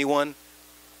 Somebody give me one.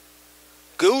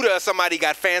 Gouda, somebody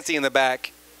got fancy in the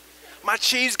back. My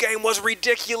cheese game was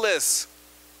ridiculous.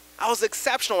 I was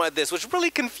exceptional at this, which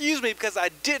really confused me because I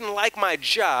didn't like my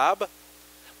job,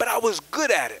 but I was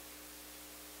good at it.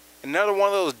 Another one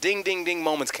of those ding, ding, ding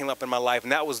moments came up in my life,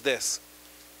 and that was this.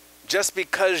 Just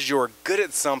because you're good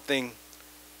at something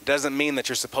doesn't mean that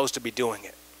you're supposed to be doing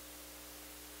it.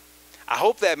 I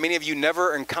hope that many of you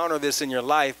never encounter this in your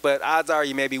life, but odds are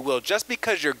you maybe will. Just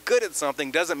because you're good at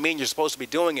something doesn't mean you're supposed to be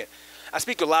doing it. I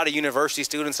speak to a lot of university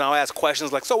students, and I'll ask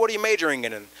questions like, so what are you majoring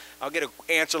in? And I'll get an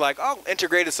answer like, oh,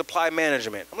 integrated supply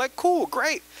management. I'm like, cool,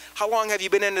 great. How long have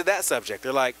you been into that subject?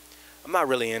 They're like, I'm not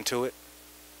really into it.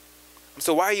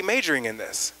 So why are you majoring in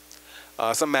this?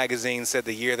 Some magazine said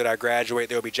the year that I graduate,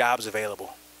 there will be jobs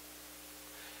available.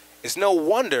 It's no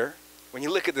wonder when you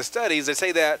look at the studies, they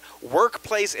say that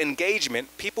workplace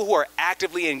engagement, people who are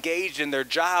actively engaged in their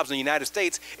jobs in the United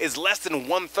States, is less than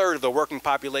 1/3 of the working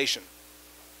population.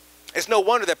 It's no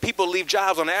wonder that people leave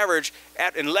jobs on average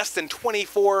in less than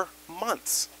 24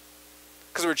 months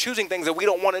because we're choosing things that we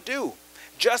don't want to do.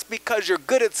 Just because you're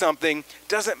good at something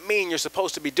doesn't mean you're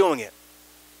supposed to be doing it.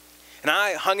 And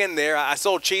I hung in there. I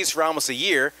sold cheese for almost a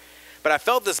year, but I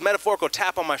felt this metaphorical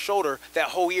tap on my shoulder that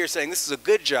whole year saying, this is a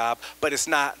good job, but it's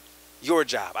not your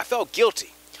job. I felt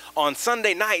guilty. On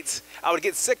Sunday nights, I would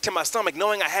get sick to my stomach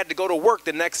knowing I had to go to work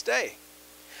the next day.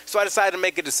 So I decided to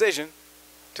make a decision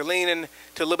to lean into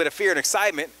a little bit of fear and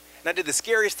excitement, and I did the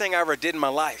scariest thing I ever did in my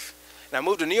life. And I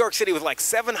moved to New York City with like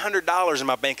 $700 in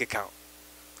my bank account.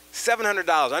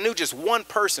 $700. I knew just one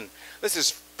person. This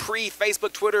is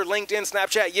pre-Facebook, Twitter, LinkedIn,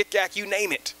 Snapchat, Yik Yak, you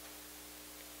name it.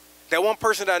 That one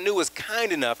person that I knew was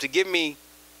kind enough to give me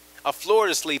a floor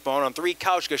to sleep on 3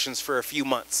 couch cushions for a few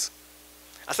months.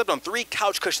 I slept on 3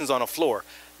 couch cushions on a floor.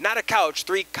 Not a couch,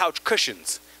 3 couch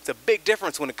cushions. It's a big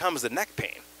difference when it comes to neck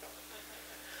pain.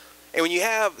 And when you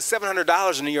have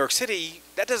 $700 in New York City,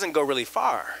 that doesn't go really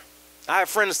far. I have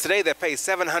friends today that pay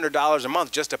 $700 a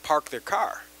month just to park their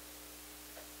car.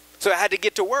 So I had to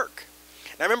get to work.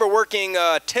 And I remember working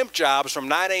temp jobs from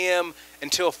 9 a.m.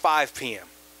 until 5 p.m.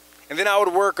 And then I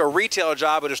would work a retail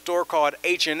job at a store called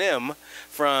H&M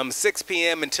from 6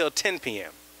 p.m. until 10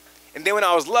 p.m. And then when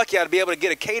I was lucky, I'd be able to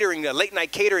get a late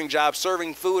night catering job,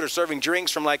 serving food or serving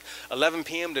drinks from like 11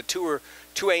 p.m. to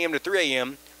 2 a.m. to 3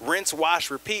 a.m., rinse,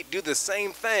 wash, repeat, do the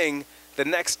same thing the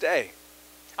next day.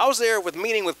 I was there with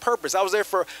meaning, with purpose. I was there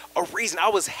for a reason. I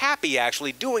was happy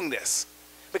actually doing this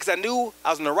because I knew I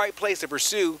was in the right place to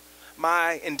pursue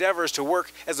my endeavors to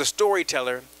work as a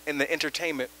storyteller in the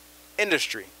entertainment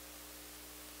industry.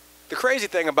 The crazy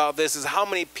thing about this is how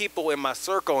many people in my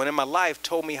circle and in my life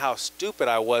told me how stupid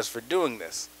I was for doing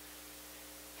this.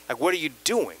 Like, what are you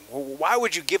doing? Why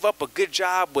would you give up a good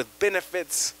job with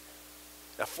benefits,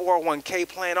 a 401k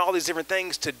plan, all these different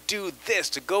things to do this,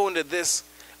 to go into this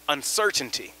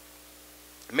uncertainty?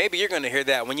 Maybe you're going to hear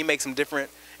that when you make some different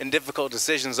and difficult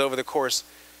decisions over the course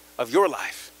of your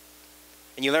life.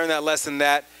 And you learn that lesson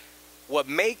that what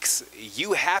makes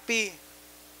you happy,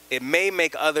 it may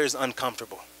make others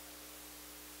uncomfortable.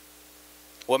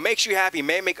 What makes you happy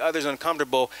may make others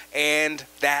uncomfortable, and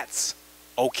that's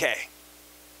okay.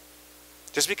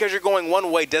 Just because you're going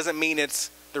one way doesn't mean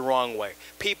it's the wrong way.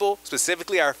 People,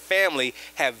 specifically our family,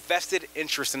 have vested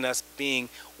interest in us being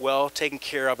well taken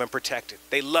care of and protected.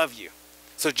 They love you.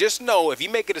 So just know if you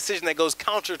make a decision that goes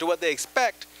counter to what they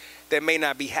expect, they may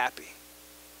not be happy.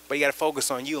 But you got to focus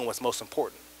on you and what's most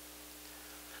important.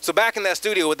 So back in that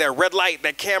studio with that red light,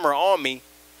 that camera on me,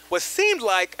 what seemed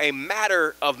like a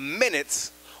matter of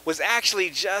minutes was actually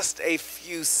just a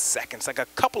few seconds, like a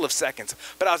couple of seconds.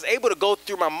 But I was able to go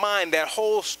through my mind that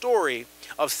whole story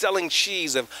of selling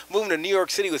cheese, of moving to New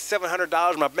York City with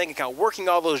 $700 in my bank account, working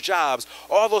all those jobs,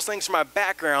 all those things from my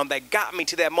background that got me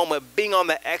to that moment, being on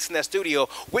the X in that studio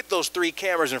with those 3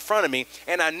 cameras in front of me.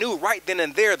 And I knew right then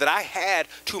and there that I had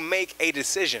to make a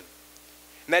decision.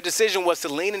 And that decision was to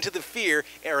lean into the fear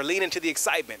or lean into the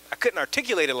excitement. I couldn't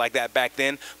articulate it like that back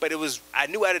then, but I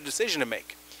knew I had a decision to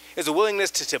make. Is a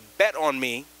willingness to bet on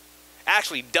me,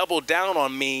 actually double down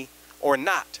on me or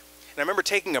not. And I remember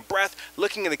taking a breath,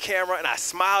 looking in the camera, and I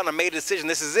smiled and I made a decision.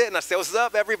 This is it. And I said, what's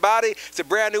up, everybody? It's a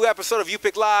brand new episode of You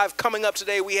Pick Live. Coming up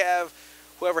today, we have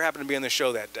whoever happened to be on the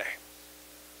show that day.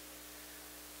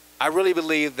 I really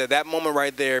believe that that moment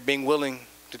right there, being willing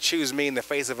to choose me in the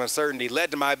face of uncertainty,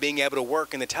 led to my being able to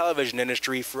work in the television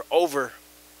industry for over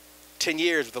 10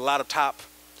 years with a lot of top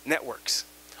networks.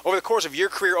 Over the course of your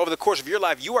career, over the course of your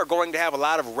life, you are going to have a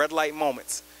lot of red light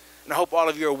moments. And I hope all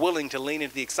of you are willing to lean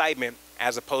into the excitement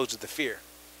as opposed to the fear.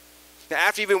 Now,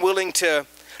 after you've been willing to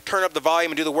turn up the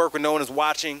volume and do the work when no one is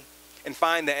watching and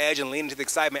find the edge and lean into the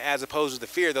excitement as opposed to the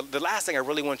fear, the last thing I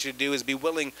really want you to do is be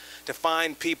willing to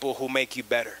find people who make you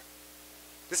better.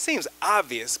 This seems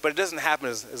obvious, but it doesn't happen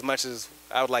as much as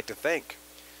I would like to think.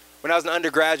 When I was an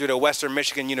undergraduate at Western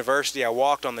Michigan University, I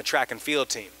walked on the track and field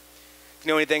team. If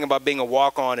you know anything about being a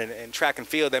walk-on in track and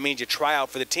field, that means you try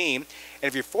out for the team, and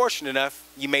if you're fortunate enough,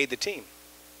 you made the team.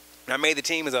 And I made the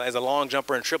team as a long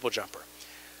jumper and triple jumper.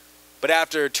 But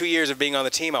after 2 years of being on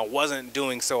the team, I wasn't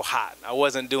doing so hot. I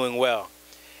wasn't doing well.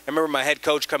 I remember my head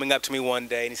coach coming up to me one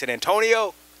day, and he said,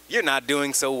 Antonio, you're not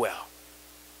doing so well.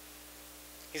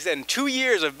 He said, in 2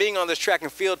 years of being on this track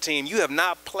and field team, you have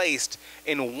not placed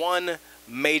in one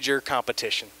major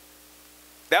competition.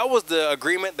 That was the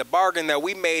agreement, the bargain that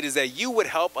we made, is that you would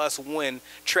help us win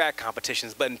track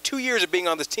competitions. But in 2 years of being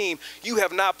on this team, you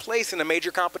have not placed in a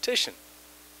major competition.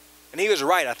 And he was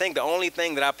right. I think the only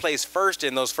thing that I placed first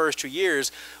in those first 2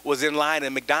 years was in line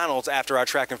at McDonald's after our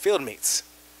track and field meets.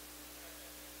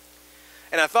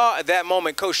 And I thought at that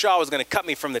moment Coach Shaw was going to cut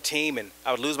me from the team and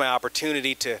I would lose my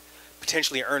opportunity to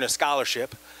potentially earn a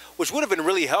scholarship, which would have been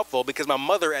really helpful because my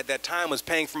mother at that time was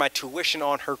paying for my tuition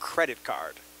on her credit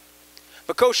card.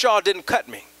 But Coach Shaw didn't cut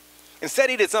me. Instead,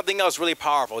 he did something else really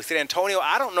powerful. He said, Antonio,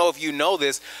 I don't know if you know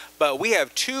this, but we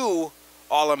have 2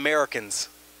 All-Americans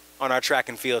on our track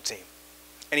and field team.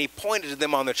 And he pointed to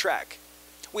them on the track.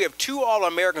 We have 2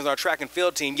 All-Americans on our track and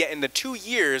field team, yet in the 2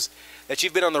 years that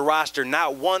you've been on the roster,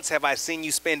 not once have I seen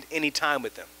you spend any time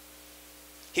with them.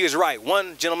 He was right.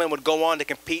 One gentleman would go on to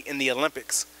compete in the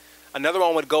Olympics. Another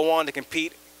one would go on to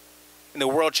compete in the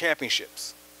World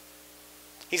Championships.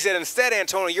 He said, instead,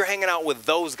 Antonio, you're hanging out with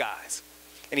those guys.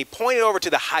 And he pointed over to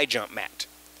the high jump mat.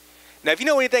 Now, if you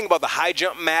know anything about the high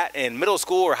jump mat in middle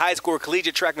school or high school or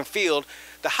collegiate track and field,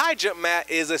 the high jump mat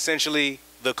is essentially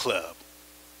the club.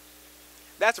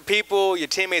 That's where people, your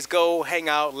teammates go, hang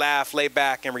out, laugh, lay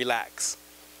back, and relax.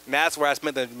 And that's where I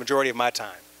spent the majority of my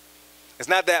time. It's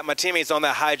not that my teammates on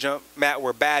that high jump mat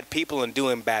were bad people and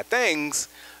doing bad things,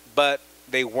 but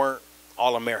they weren't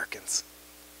All-Americans.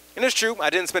 And it's true, I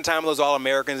didn't spend time with those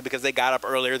All-Americans because they got up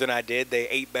earlier than I did. They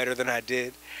ate better than I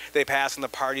did. They passed in the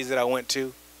parties that I went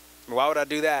to. Why would I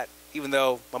do that, even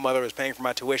though my mother was paying for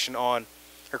my tuition on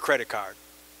her credit card?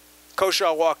 Coach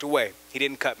Shaw walked away. He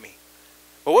didn't cut me.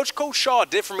 But what Coach Shaw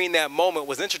did for me in that moment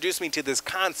was introduce me to this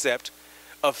concept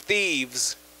of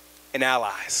thieves and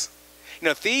allies. You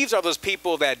know, thieves are those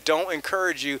people that don't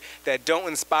encourage you, that don't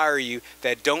inspire you,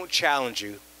 that don't challenge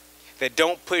you, that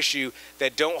don't push you,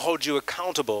 that don't hold you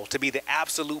accountable to be the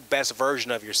absolute best version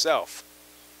of yourself.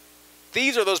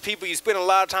 Thieves are those people you spend a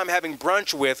lot of time having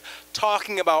brunch with,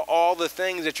 talking about all the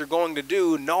things that you're going to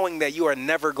do, knowing that you are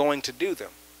never going to do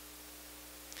them.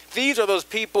 Thieves are those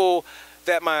people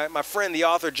that my friend, the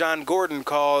author John Gordon,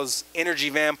 calls energy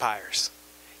vampires.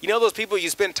 You know those people, you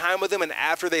spend time with them and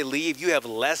after they leave, you have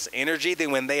less energy than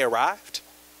when they arrived?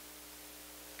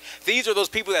 These are those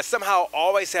people that somehow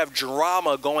always have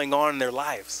drama going on in their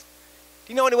lives.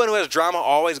 Do you know anyone who has drama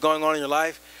always going on in your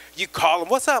life? You call them,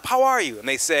 what's up, how are you? And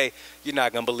they say, you're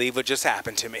not going to believe what just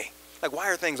happened to me. Like, why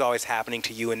are things always happening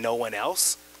to you and no one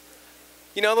else?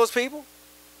 You know those people?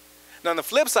 Now, on the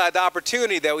flip side, the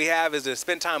opportunity that we have is to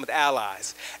spend time with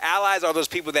allies. Allies are those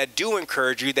people that do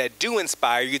encourage you, that do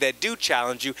inspire you, that do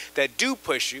challenge you, that do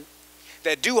push you,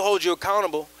 that do hold you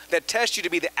accountable, that test you to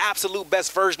be the absolute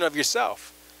best version of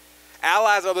yourself.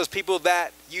 Allies are those people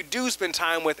that you do spend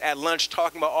time with at lunch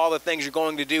talking about all the things you're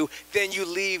going to do, then you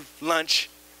leave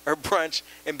lunch or brunch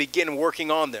and begin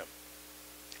working on them.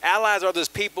 Allies are those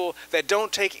people that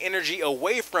don't take energy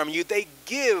away from you, they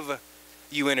give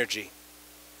you energy.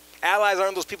 Allies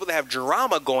aren't those people that have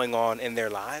drama going on in their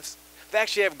lives. They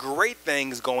actually have great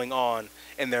things going on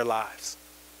in their lives.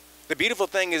 The beautiful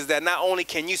thing is that not only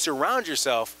can you surround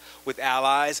yourself with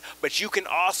allies, but you can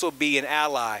also be an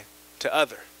ally to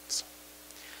others.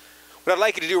 What I'd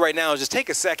like you to do right now is just take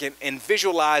a second and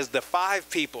visualize the five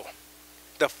people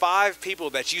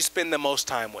that you spend the most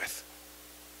time with.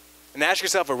 And ask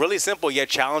yourself a really simple yet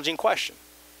challenging question.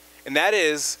 And that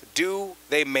is, do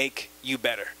they make you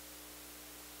better?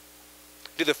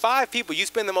 Do the five people you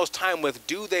spend the most time with,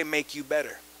 do they make you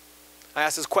better? I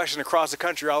ask this question across the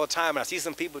country all the time, and I see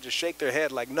some people just shake their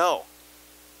head like, no.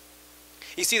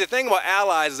 You see, the thing about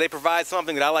allies is they provide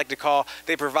something that I like to call,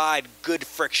 they provide good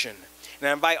friction. And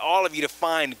I invite all of you to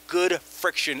find good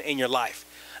friction in your life.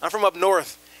 I'm from up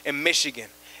north in Michigan,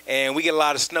 and we get a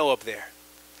lot of snow up there.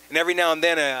 And every now and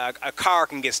then a car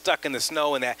can get stuck in the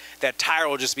snow, and that tire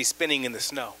will just be spinning in the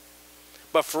snow.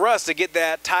 But for us to get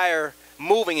that tire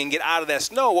moving and get out of that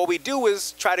snow, what we do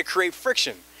is try to create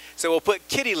friction. So we'll put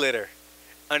kitty litter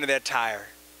under that tire,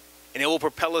 and it will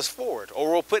propel us forward.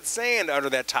 Or we'll put sand under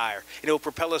that tire, and it will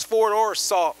propel us forward, or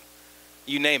salt,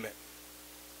 you name it.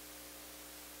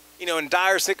 You know, in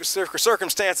dire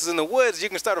circumstances in the woods, you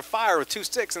can start a fire with 2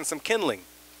 sticks and some kindling.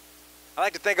 I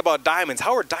like to think about diamonds.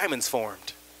 How are diamonds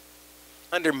formed?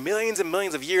 Under millions and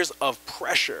millions of years of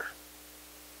pressure.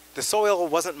 The soil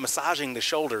wasn't massaging the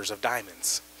shoulders of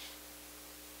diamonds.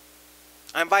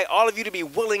 I invite all of you to be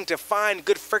willing to find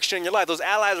good friction in your life. Those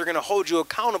allies are going to hold you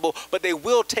accountable, but they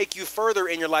will take you further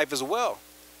in your life as well.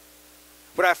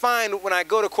 What I find when I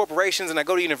go to corporations and I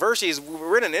go to universities,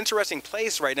 we're in an interesting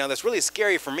place right now that's really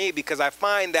scary for me, because I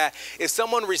find that if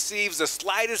someone receives the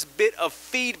slightest bit of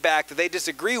feedback that they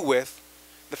disagree with,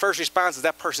 the first response is,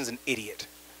 that person's an idiot.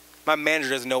 My manager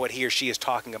doesn't know what he or she is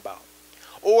talking about.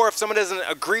 Or if someone doesn't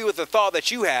agree with the thought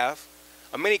that you have,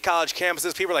 on many college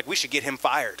campuses, people are like, we should get him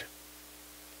fired.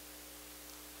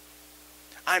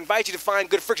 I invite you to find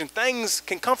good friction. Things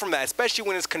can come from that, especially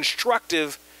when it's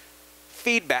constructive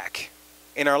feedback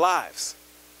in our lives.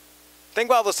 Think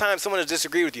about those times someone has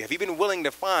disagreed with you. Have you been willing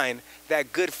to find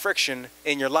that good friction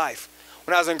in your life?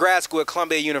 When I was in grad school at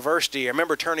Columbia University, I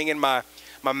remember turning in my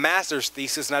master's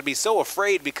thesis, and I'd be so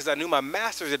afraid because I knew my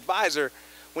master's advisor,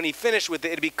 when he finished with it,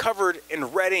 it'd be covered in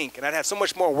red ink, and I'd have so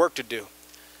much more work to do.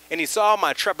 And he saw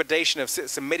my trepidation of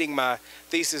submitting my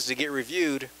thesis to get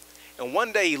reviewed. And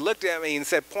one day he looked at me and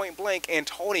said point blank,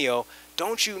 Antonio,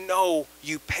 don't you know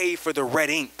you pay for the red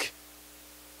ink?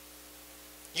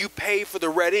 You pay for the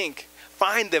red ink.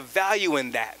 Find the value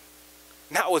in that.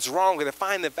 Not what's wrong with it.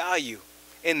 Find the value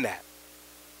in that.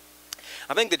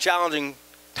 I think the challenging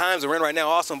times we're in right now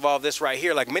also involve this right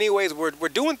here. Like many ways, we're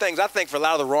doing things, I think, for a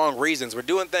lot of the wrong reasons. We're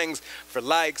doing things for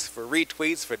likes, for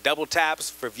retweets, for double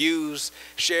taps, for views,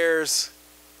 shares,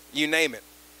 you name it.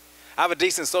 I have a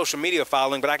decent social media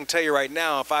following, but I can tell you right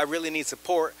now, if I really need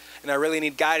support and I really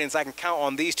need guidance, I can count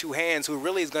on these two hands who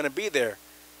really is going to be there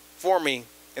for me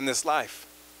in this life.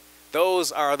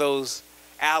 Those are those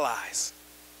allies.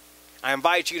 I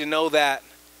invite you to know that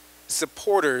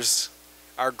supporters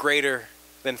are greater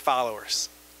than followers.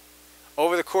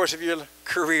 Over the course of your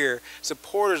career,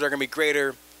 supporters are going to be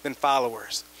greater than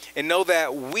followers. And know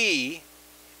that we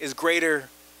is greater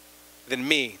than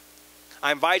me.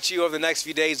 I invite you over the next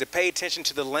few days to pay attention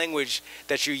to the language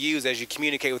that you use as you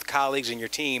communicate with colleagues and your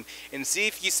team, and see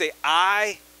if you say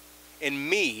I and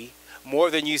me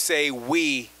more than you say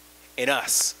we and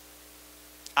us.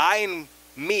 I and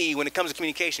me, when it comes to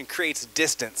communication, creates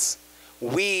distance.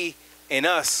 We and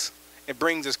us, it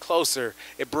brings us closer.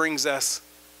 It brings us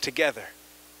together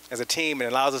as a team, and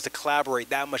allows us to collaborate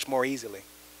that much more easily.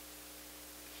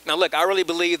 Now look, I really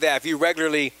believe that if you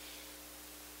regularly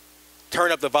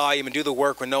turn up the volume and do the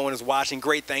work when no one is watching,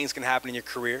 great things can happen in your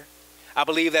career. I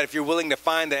believe that if you're willing to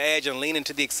find the edge and lean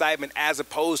into the excitement as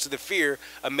opposed to the fear,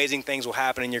 amazing things will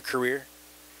happen in your career.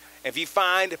 If you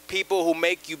find people who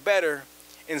make you better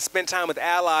and spend time with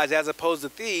allies as opposed to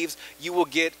thieves, you will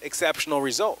get exceptional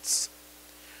results.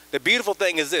 The beautiful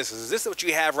thing is this what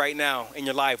you have right now in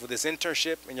your life with this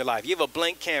internship in your life. You have a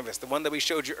blank canvas, the one that we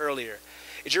showed you earlier.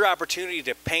 It's your opportunity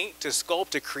to paint, to sculpt,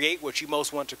 to create what you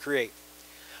most want to create.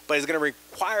 But it's going to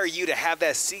require you to have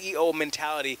that CEO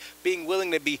mentality, being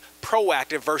willing to be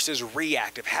proactive versus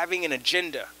reactive, having an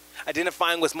agenda,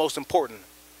 identifying what's most important.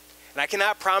 And I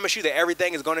cannot promise you that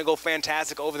everything is going to go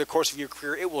fantastic over the course of your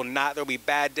career. It will not. There will be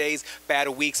bad days, bad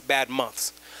weeks, bad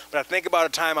months. But I think about a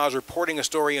time I was reporting a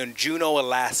story in Juneau,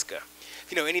 Alaska. If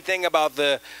you know anything about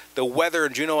the weather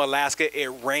in Juneau, Alaska, it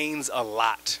rains a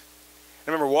lot. I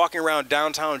remember walking around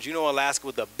downtown Juneau, Alaska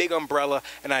with a big umbrella,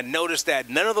 and I noticed that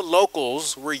none of the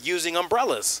locals were using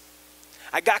umbrellas.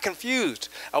 I got confused.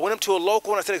 I went up to a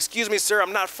local and I said, "Excuse me, sir,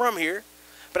 I'm not from here,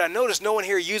 but I noticed no one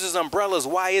here uses umbrellas.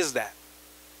 Why is that?"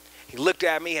 He looked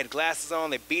at me, had glasses on,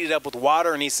 they beat it up with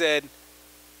water, and he said,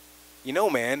 "You know,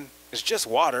 man, it's just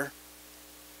water.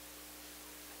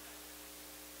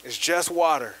 It's just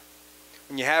water.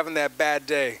 When you're having that bad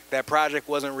day, that project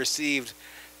wasn't received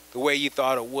the way you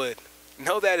thought it would.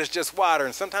 Know that it's just water,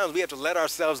 and sometimes we have to let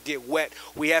ourselves get wet.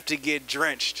 We have to get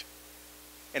drenched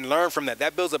and learn from that.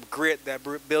 That builds up grit, that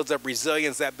builds up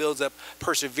resilience, that builds up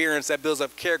perseverance, that builds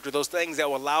up character, those things that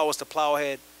will allow us to plow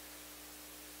ahead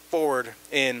forward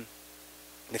in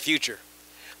the future.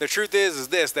 The truth is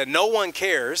this, that no one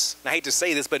cares, and I hate to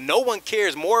say this, but no one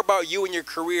cares more about you and your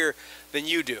career than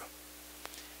you do.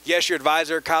 Yes, your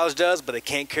advisor at college does, but they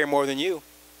can't care more than you.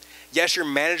 Yes, your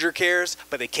manager cares,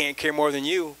 but they can't care more than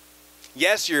you.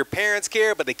 Yes, your parents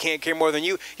care, but they can't care more than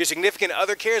you. Your significant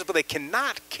other cares, but they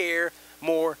cannot care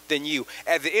more than you.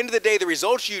 At the end of the day, the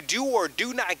results you do or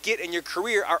do not get in your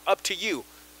career are up to you.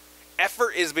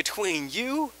 Effort is between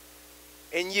you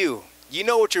and you. You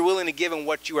know what you're willing to give and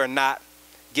what you are not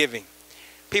giving.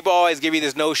 People always give you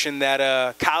this notion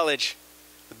that college,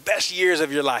 the best years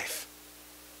of your life.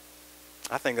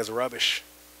 I think that's rubbish.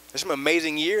 There's some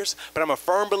amazing years, but I'm a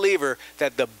firm believer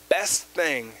that the best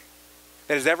thing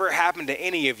that has ever happened to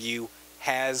any of you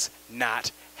has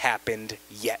not happened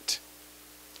yet.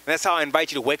 And that's how I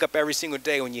invite you to wake up every single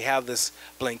day when you have this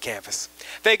blank canvas.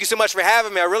 Thank you so much for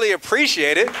having me. I really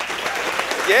appreciate it.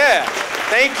 Yeah,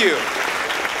 thank you.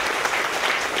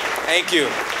 Thank you.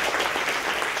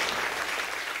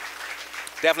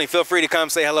 Definitely feel free to come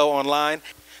say hello online.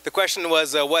 The question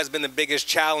was, what has been the biggest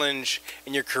challenge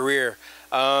in your career?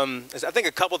 I think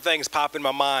a couple things pop in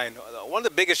my mind. One of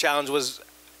the biggest challenges was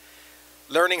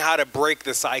learning how to break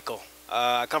the cycle.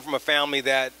 I come from a family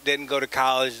that didn't go to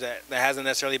college, that hasn't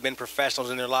necessarily been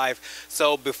professionals in their life.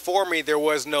 So before me, there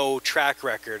was no track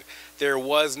record. There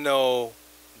was no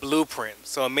blueprint.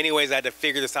 So in many ways, I had to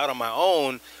figure this out on my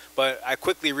own. But I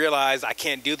quickly realized I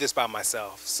can't do this by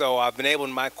myself. So I've been able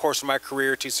in my course of my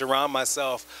career to surround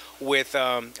myself with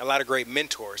a lot of great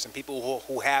mentors and people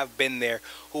who have been there,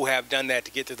 who have done that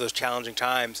to get through those challenging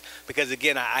times. Because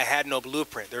again, I had no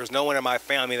blueprint. There was no one in my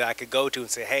family that I could go to and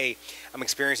say, hey, I'm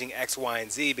experiencing X, Y,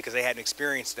 and Z, because they hadn't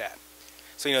experienced that.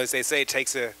 So, you know, as they say, it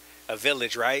takes a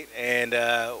village, right? And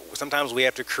sometimes we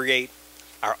have to create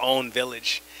our own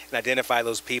village and identify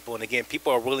those people. And again,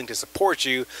 people are willing to support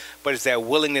you, but it's that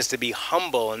willingness to be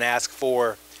humble and ask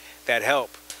for that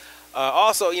help.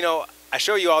 Also, you know, I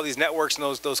show you all these networks and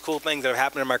those cool things that have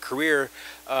happened in my career,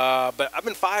 but I've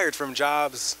been fired from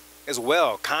jobs as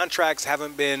well. Contracts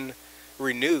haven't been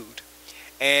renewed.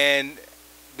 And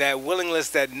that willingness,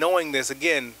 that knowing this,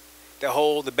 again,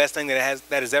 the best thing that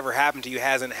has ever happened to you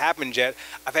hasn't happened yet.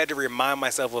 I've had to remind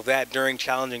myself of that during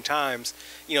challenging times.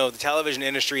 You know, the television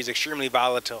industry is extremely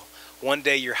volatile. One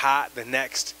day you're hot, the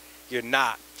next you're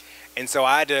not. And so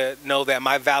I had to know that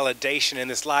my validation in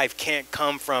this life can't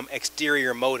come from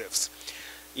exterior motives.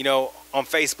 You know, on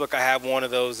Facebook I have one of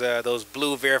those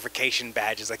blue verification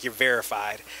badges, like you're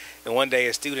verified. And one day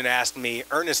a student asked me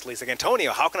earnestly, he's like,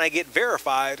 Antonio, how can I get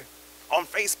verified on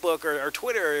Facebook or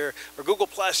Twitter or Google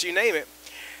Plus, you name it?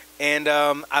 And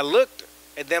I looked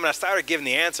And then when I started giving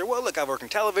the answer, well, look, I work in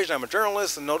television, I'm a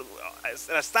journalist, and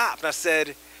I stopped and I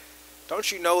said,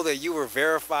 don't you know that you were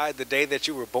verified the day that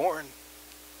you were born?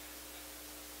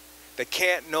 That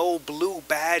can't no blue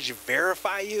badge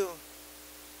verify you?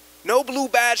 No blue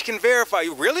badge can verify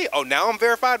you. Really? Oh, now I'm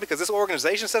verified because this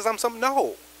organization says I'm something?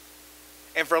 No.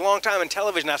 And for a long time in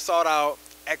television, I sought out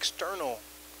external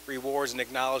rewards and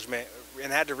acknowledgement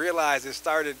and had to realize it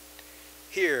started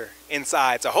here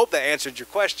inside. So I hope that answered your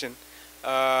question.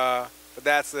 But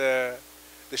that's the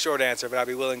short answer, but I'd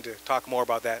be willing to talk more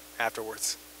about that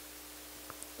afterwards.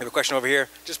 We have a question over here.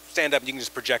 Just stand up and you can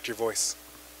just project your voice.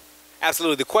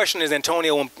 Absolutely. The question is,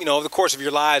 Antonio, when, over the course of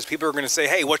your lives, people are going to say,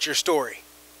 hey, what's your story?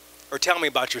 Or tell me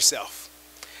about yourself.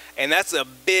 And that's a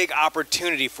big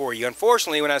opportunity for you.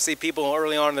 Unfortunately, when I see people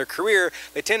early on in their career,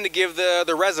 they tend to give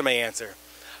the resume answer.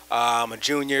 I'm a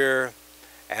junior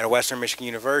at a Western Michigan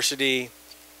University.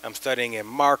 I'm studying in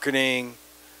marketing.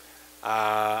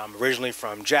 I'm originally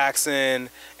from Jackson.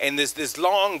 And this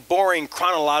long, boring,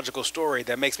 chronological story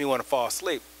that makes me want to fall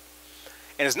asleep.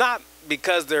 And it's not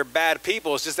because they're bad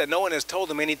people. It's just that no one has told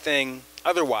them anything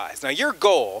otherwise. Now, your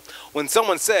goal, when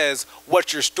someone says,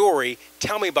 what's your story,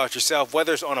 tell me about yourself,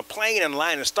 whether it's on a plane, in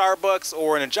line at Starbucks,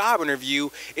 or in a job interview,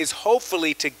 is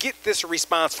hopefully to get this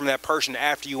response from that person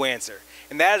after you answer.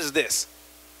 And that is this.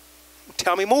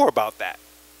 Tell me more about that.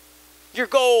 Your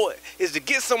goal is to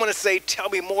get someone to say, tell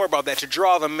me more about that, to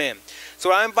draw them in. So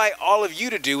what I invite all of you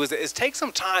to do is take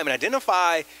some time and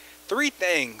identify 3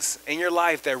 things in your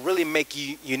life that really make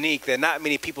you unique that not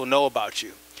many people know about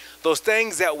you. Those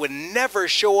things that would never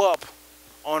show up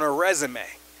on a resume.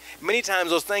 Many times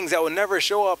those things that would never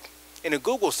show up in a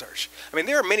Google search. I mean,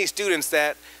 there are many students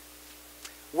that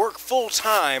work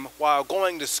full-time while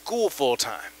going to school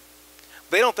full-time.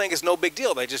 They don't think it's no big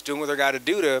deal. They're just doing what they got to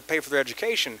do to pay for their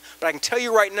education. But I can tell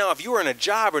you right now, if you were in a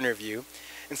job interview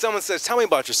and someone says, tell me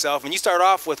about yourself, and you start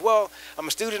off with, well, I'm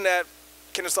a student at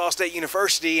Kennesaw State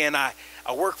University and I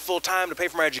work full-time to pay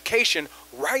for my education,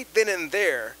 right then and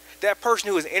there, that person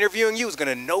who is interviewing you is going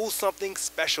to know something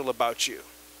special about you.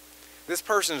 This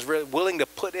person is really willing to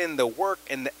put in the work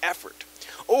and the effort.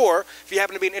 Or if you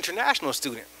happen to be an international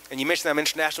student, and you mentioned I'm an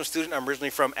international student, I'm originally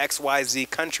from XYZ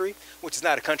country, which is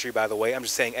not a country, by the way. I'm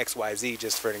just saying XYZ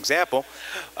just for an example.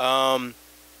 From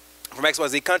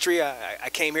XYZ country, I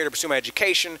came here to pursue my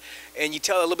education, and you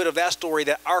tell a little bit of that story,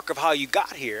 that arc of how you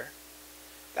got here.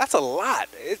 That's a lot.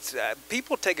 It's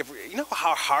people take it. You know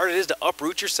how hard it is to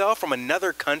uproot yourself from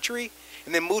another country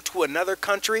and then move to another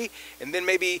country and then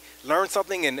maybe learn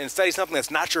something and study something that's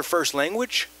not your first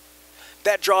language?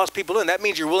 That draws people in. That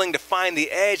means you're willing to find the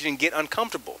edge and get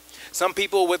uncomfortable. Some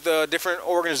people with different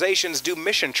organizations do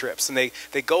mission trips, and they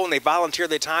go and they volunteer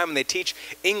their time and they teach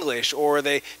English or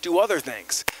they do other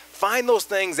things. Find those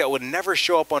things that would never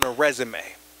show up on a resume,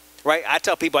 right? I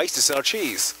tell people I used to sell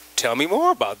cheese. Tell me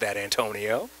more about that,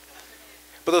 Antonio.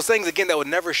 But those things, again, that would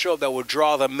never show up, that would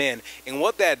draw them in. And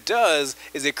what that does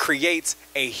is it creates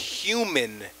a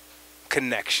human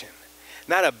connection,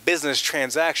 not a business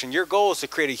transaction. Your goal is to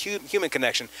create a human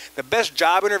connection. The best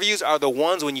job interviews are the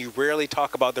ones when you rarely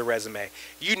talk about their resume.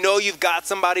 You know you've got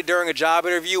somebody during a job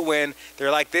interview when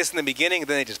they're like this in the beginning, and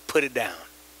then they just put it down.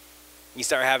 You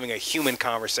start having a human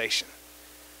conversation.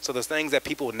 So those things that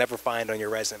people would never find on your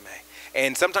resume.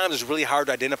 And sometimes it's really hard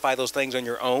to identify those things on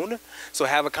your own. So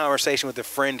have a conversation with a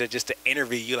friend to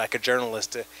interview you like a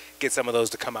journalist to get some of those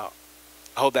to come out.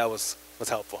 I hope that was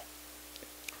helpful.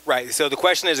 Right, so the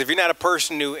question is, if you're not a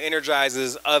person who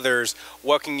energizes others,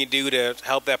 what can you do to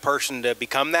help that person to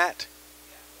become that?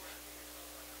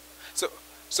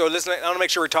 So listen, I want to make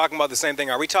sure we're talking about the same thing.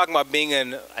 Are we talking about being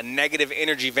a negative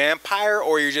energy vampire,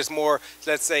 or you're just more,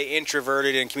 let's say,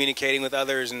 introverted and communicating with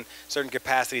others in certain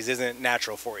capacities isn't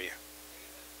natural for you?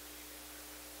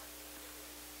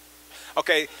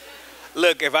 Okay,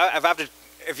 look,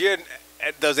 if you're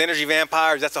those energy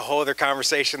vampires, that's a whole other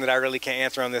conversation that I really can't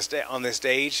answer on this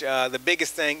stage. The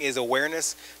biggest thing is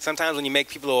awareness. Sometimes when you make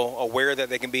people aware that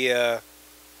they can be a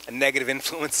negative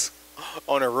influence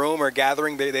on a room or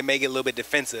gathering, they may get a little bit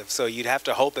defensive. So you'd have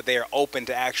to hope that they are open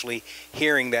to actually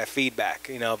hearing that feedback.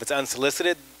 You know, if it's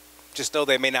unsolicited, just know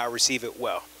they may not receive it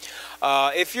well.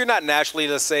 If you're not naturally,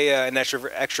 let's say, an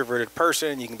extroverted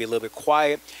person, you can be a little bit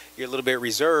quiet, you're a little bit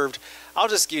reserved. I'll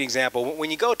just give you an example.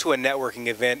 When you go to a networking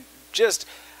event, just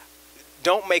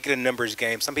don't make it a numbers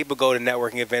game. Some people go to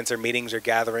networking events or meetings or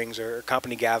gatherings or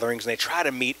company gatherings, and they try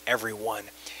to meet everyone.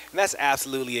 And that's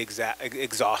absolutely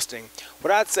exhausting.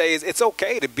 What I'd say is it's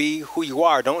okay to be who you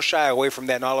are. Don't shy away from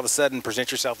that and all of a sudden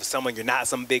present yourself as someone you're not,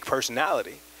 some big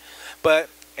personality. But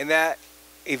in that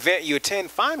event you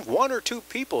attend, find 1 or 2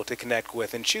 people to connect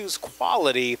with and choose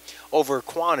quality over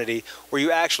quantity where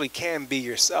you actually can be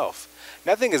yourself.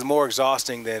 Nothing is more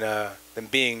exhausting than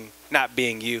not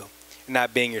being you, and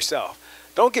not being yourself.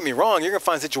 Don't get me wrong, you're going to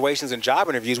find situations in job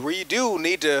interviews where you do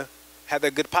need to have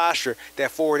that good posture,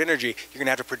 that forward energy. You're going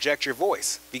to have to project your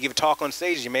voice. If you give a talk on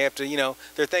stage, you may have to,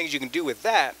 there are things you can do with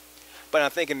that. But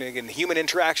I'm thinking in human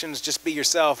interactions, just be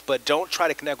yourself, but don't try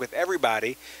to connect with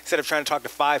everybody. Instead of trying to talk to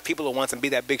 5 people at once and be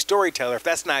that big storyteller, if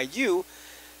that's not you,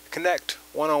 connect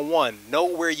one-on-one. Know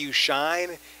where you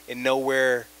shine and know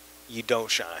where you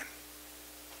don't shine.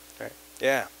 Right?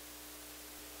 Yeah.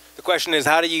 The question is,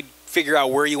 how do you figure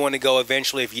out where you want to go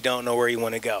eventually if you don't know where you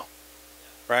want to go?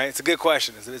 Right? It's a good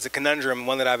question. It's a conundrum,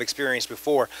 one that I've experienced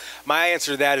before. My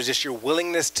answer to that is just your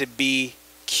willingness to be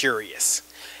curious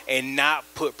and not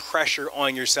put pressure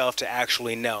on yourself to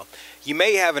actually know. You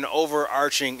may have an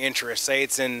overarching interest, say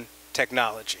it's in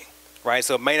technology, right?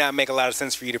 So it may not make a lot of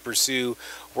sense for you to pursue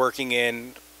working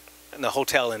in the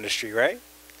hotel industry, right?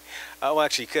 Well,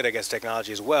 actually, you could, I guess,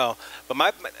 technology as well. But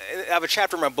I have a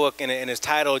chapter in my book, and it's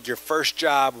titled, Your First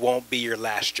Job Won't Be Your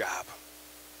Last Job.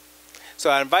 So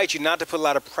I invite you not to put a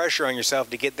lot of pressure on yourself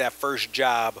to get that first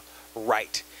job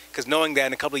right. Because knowing that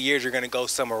in a couple of years you're going to go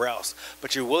somewhere else.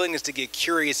 But your willingness to get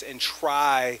curious and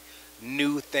try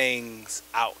new things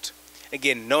out.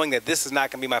 Again, knowing that this is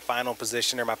not going to be my final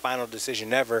position or my final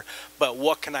decision ever, but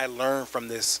what can I learn from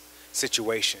this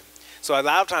situation? So a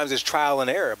lot of times it's trial and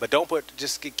error, but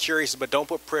just get curious, but don't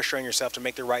put pressure on yourself to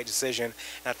make the right decision.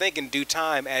 And I think in due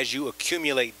time, as you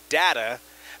accumulate data,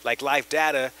 like life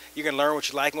data, you can learn what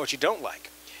you like and what you don't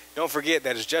like. Don't forget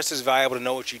that it's just as valuable to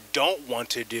know what you don't want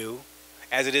to do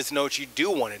as it is to know what you do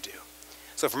want to do.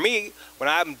 So for me, when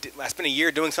I spent a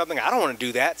year doing something, I don't want to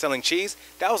do that, selling cheese,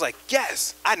 that was like,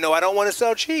 yes, I know I don't want to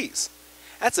sell cheese.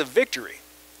 That's a victory.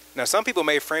 Now, some people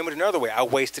may frame it another way. I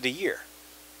wasted a year.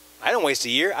 I didn't waste a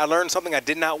year. I learned something I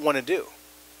did not want to do.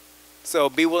 So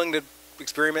be willing to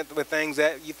experiment with things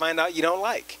that you find out you don't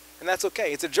like. And that's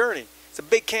okay. It's a journey. It's a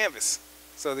big canvas.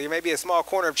 So there may be a small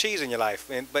corner of cheese in your life,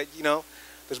 but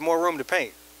there's more room to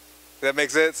paint. Does that make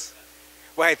sense?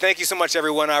 Well, hey, thank you so much,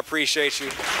 everyone. I appreciate you.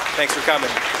 Thanks for coming.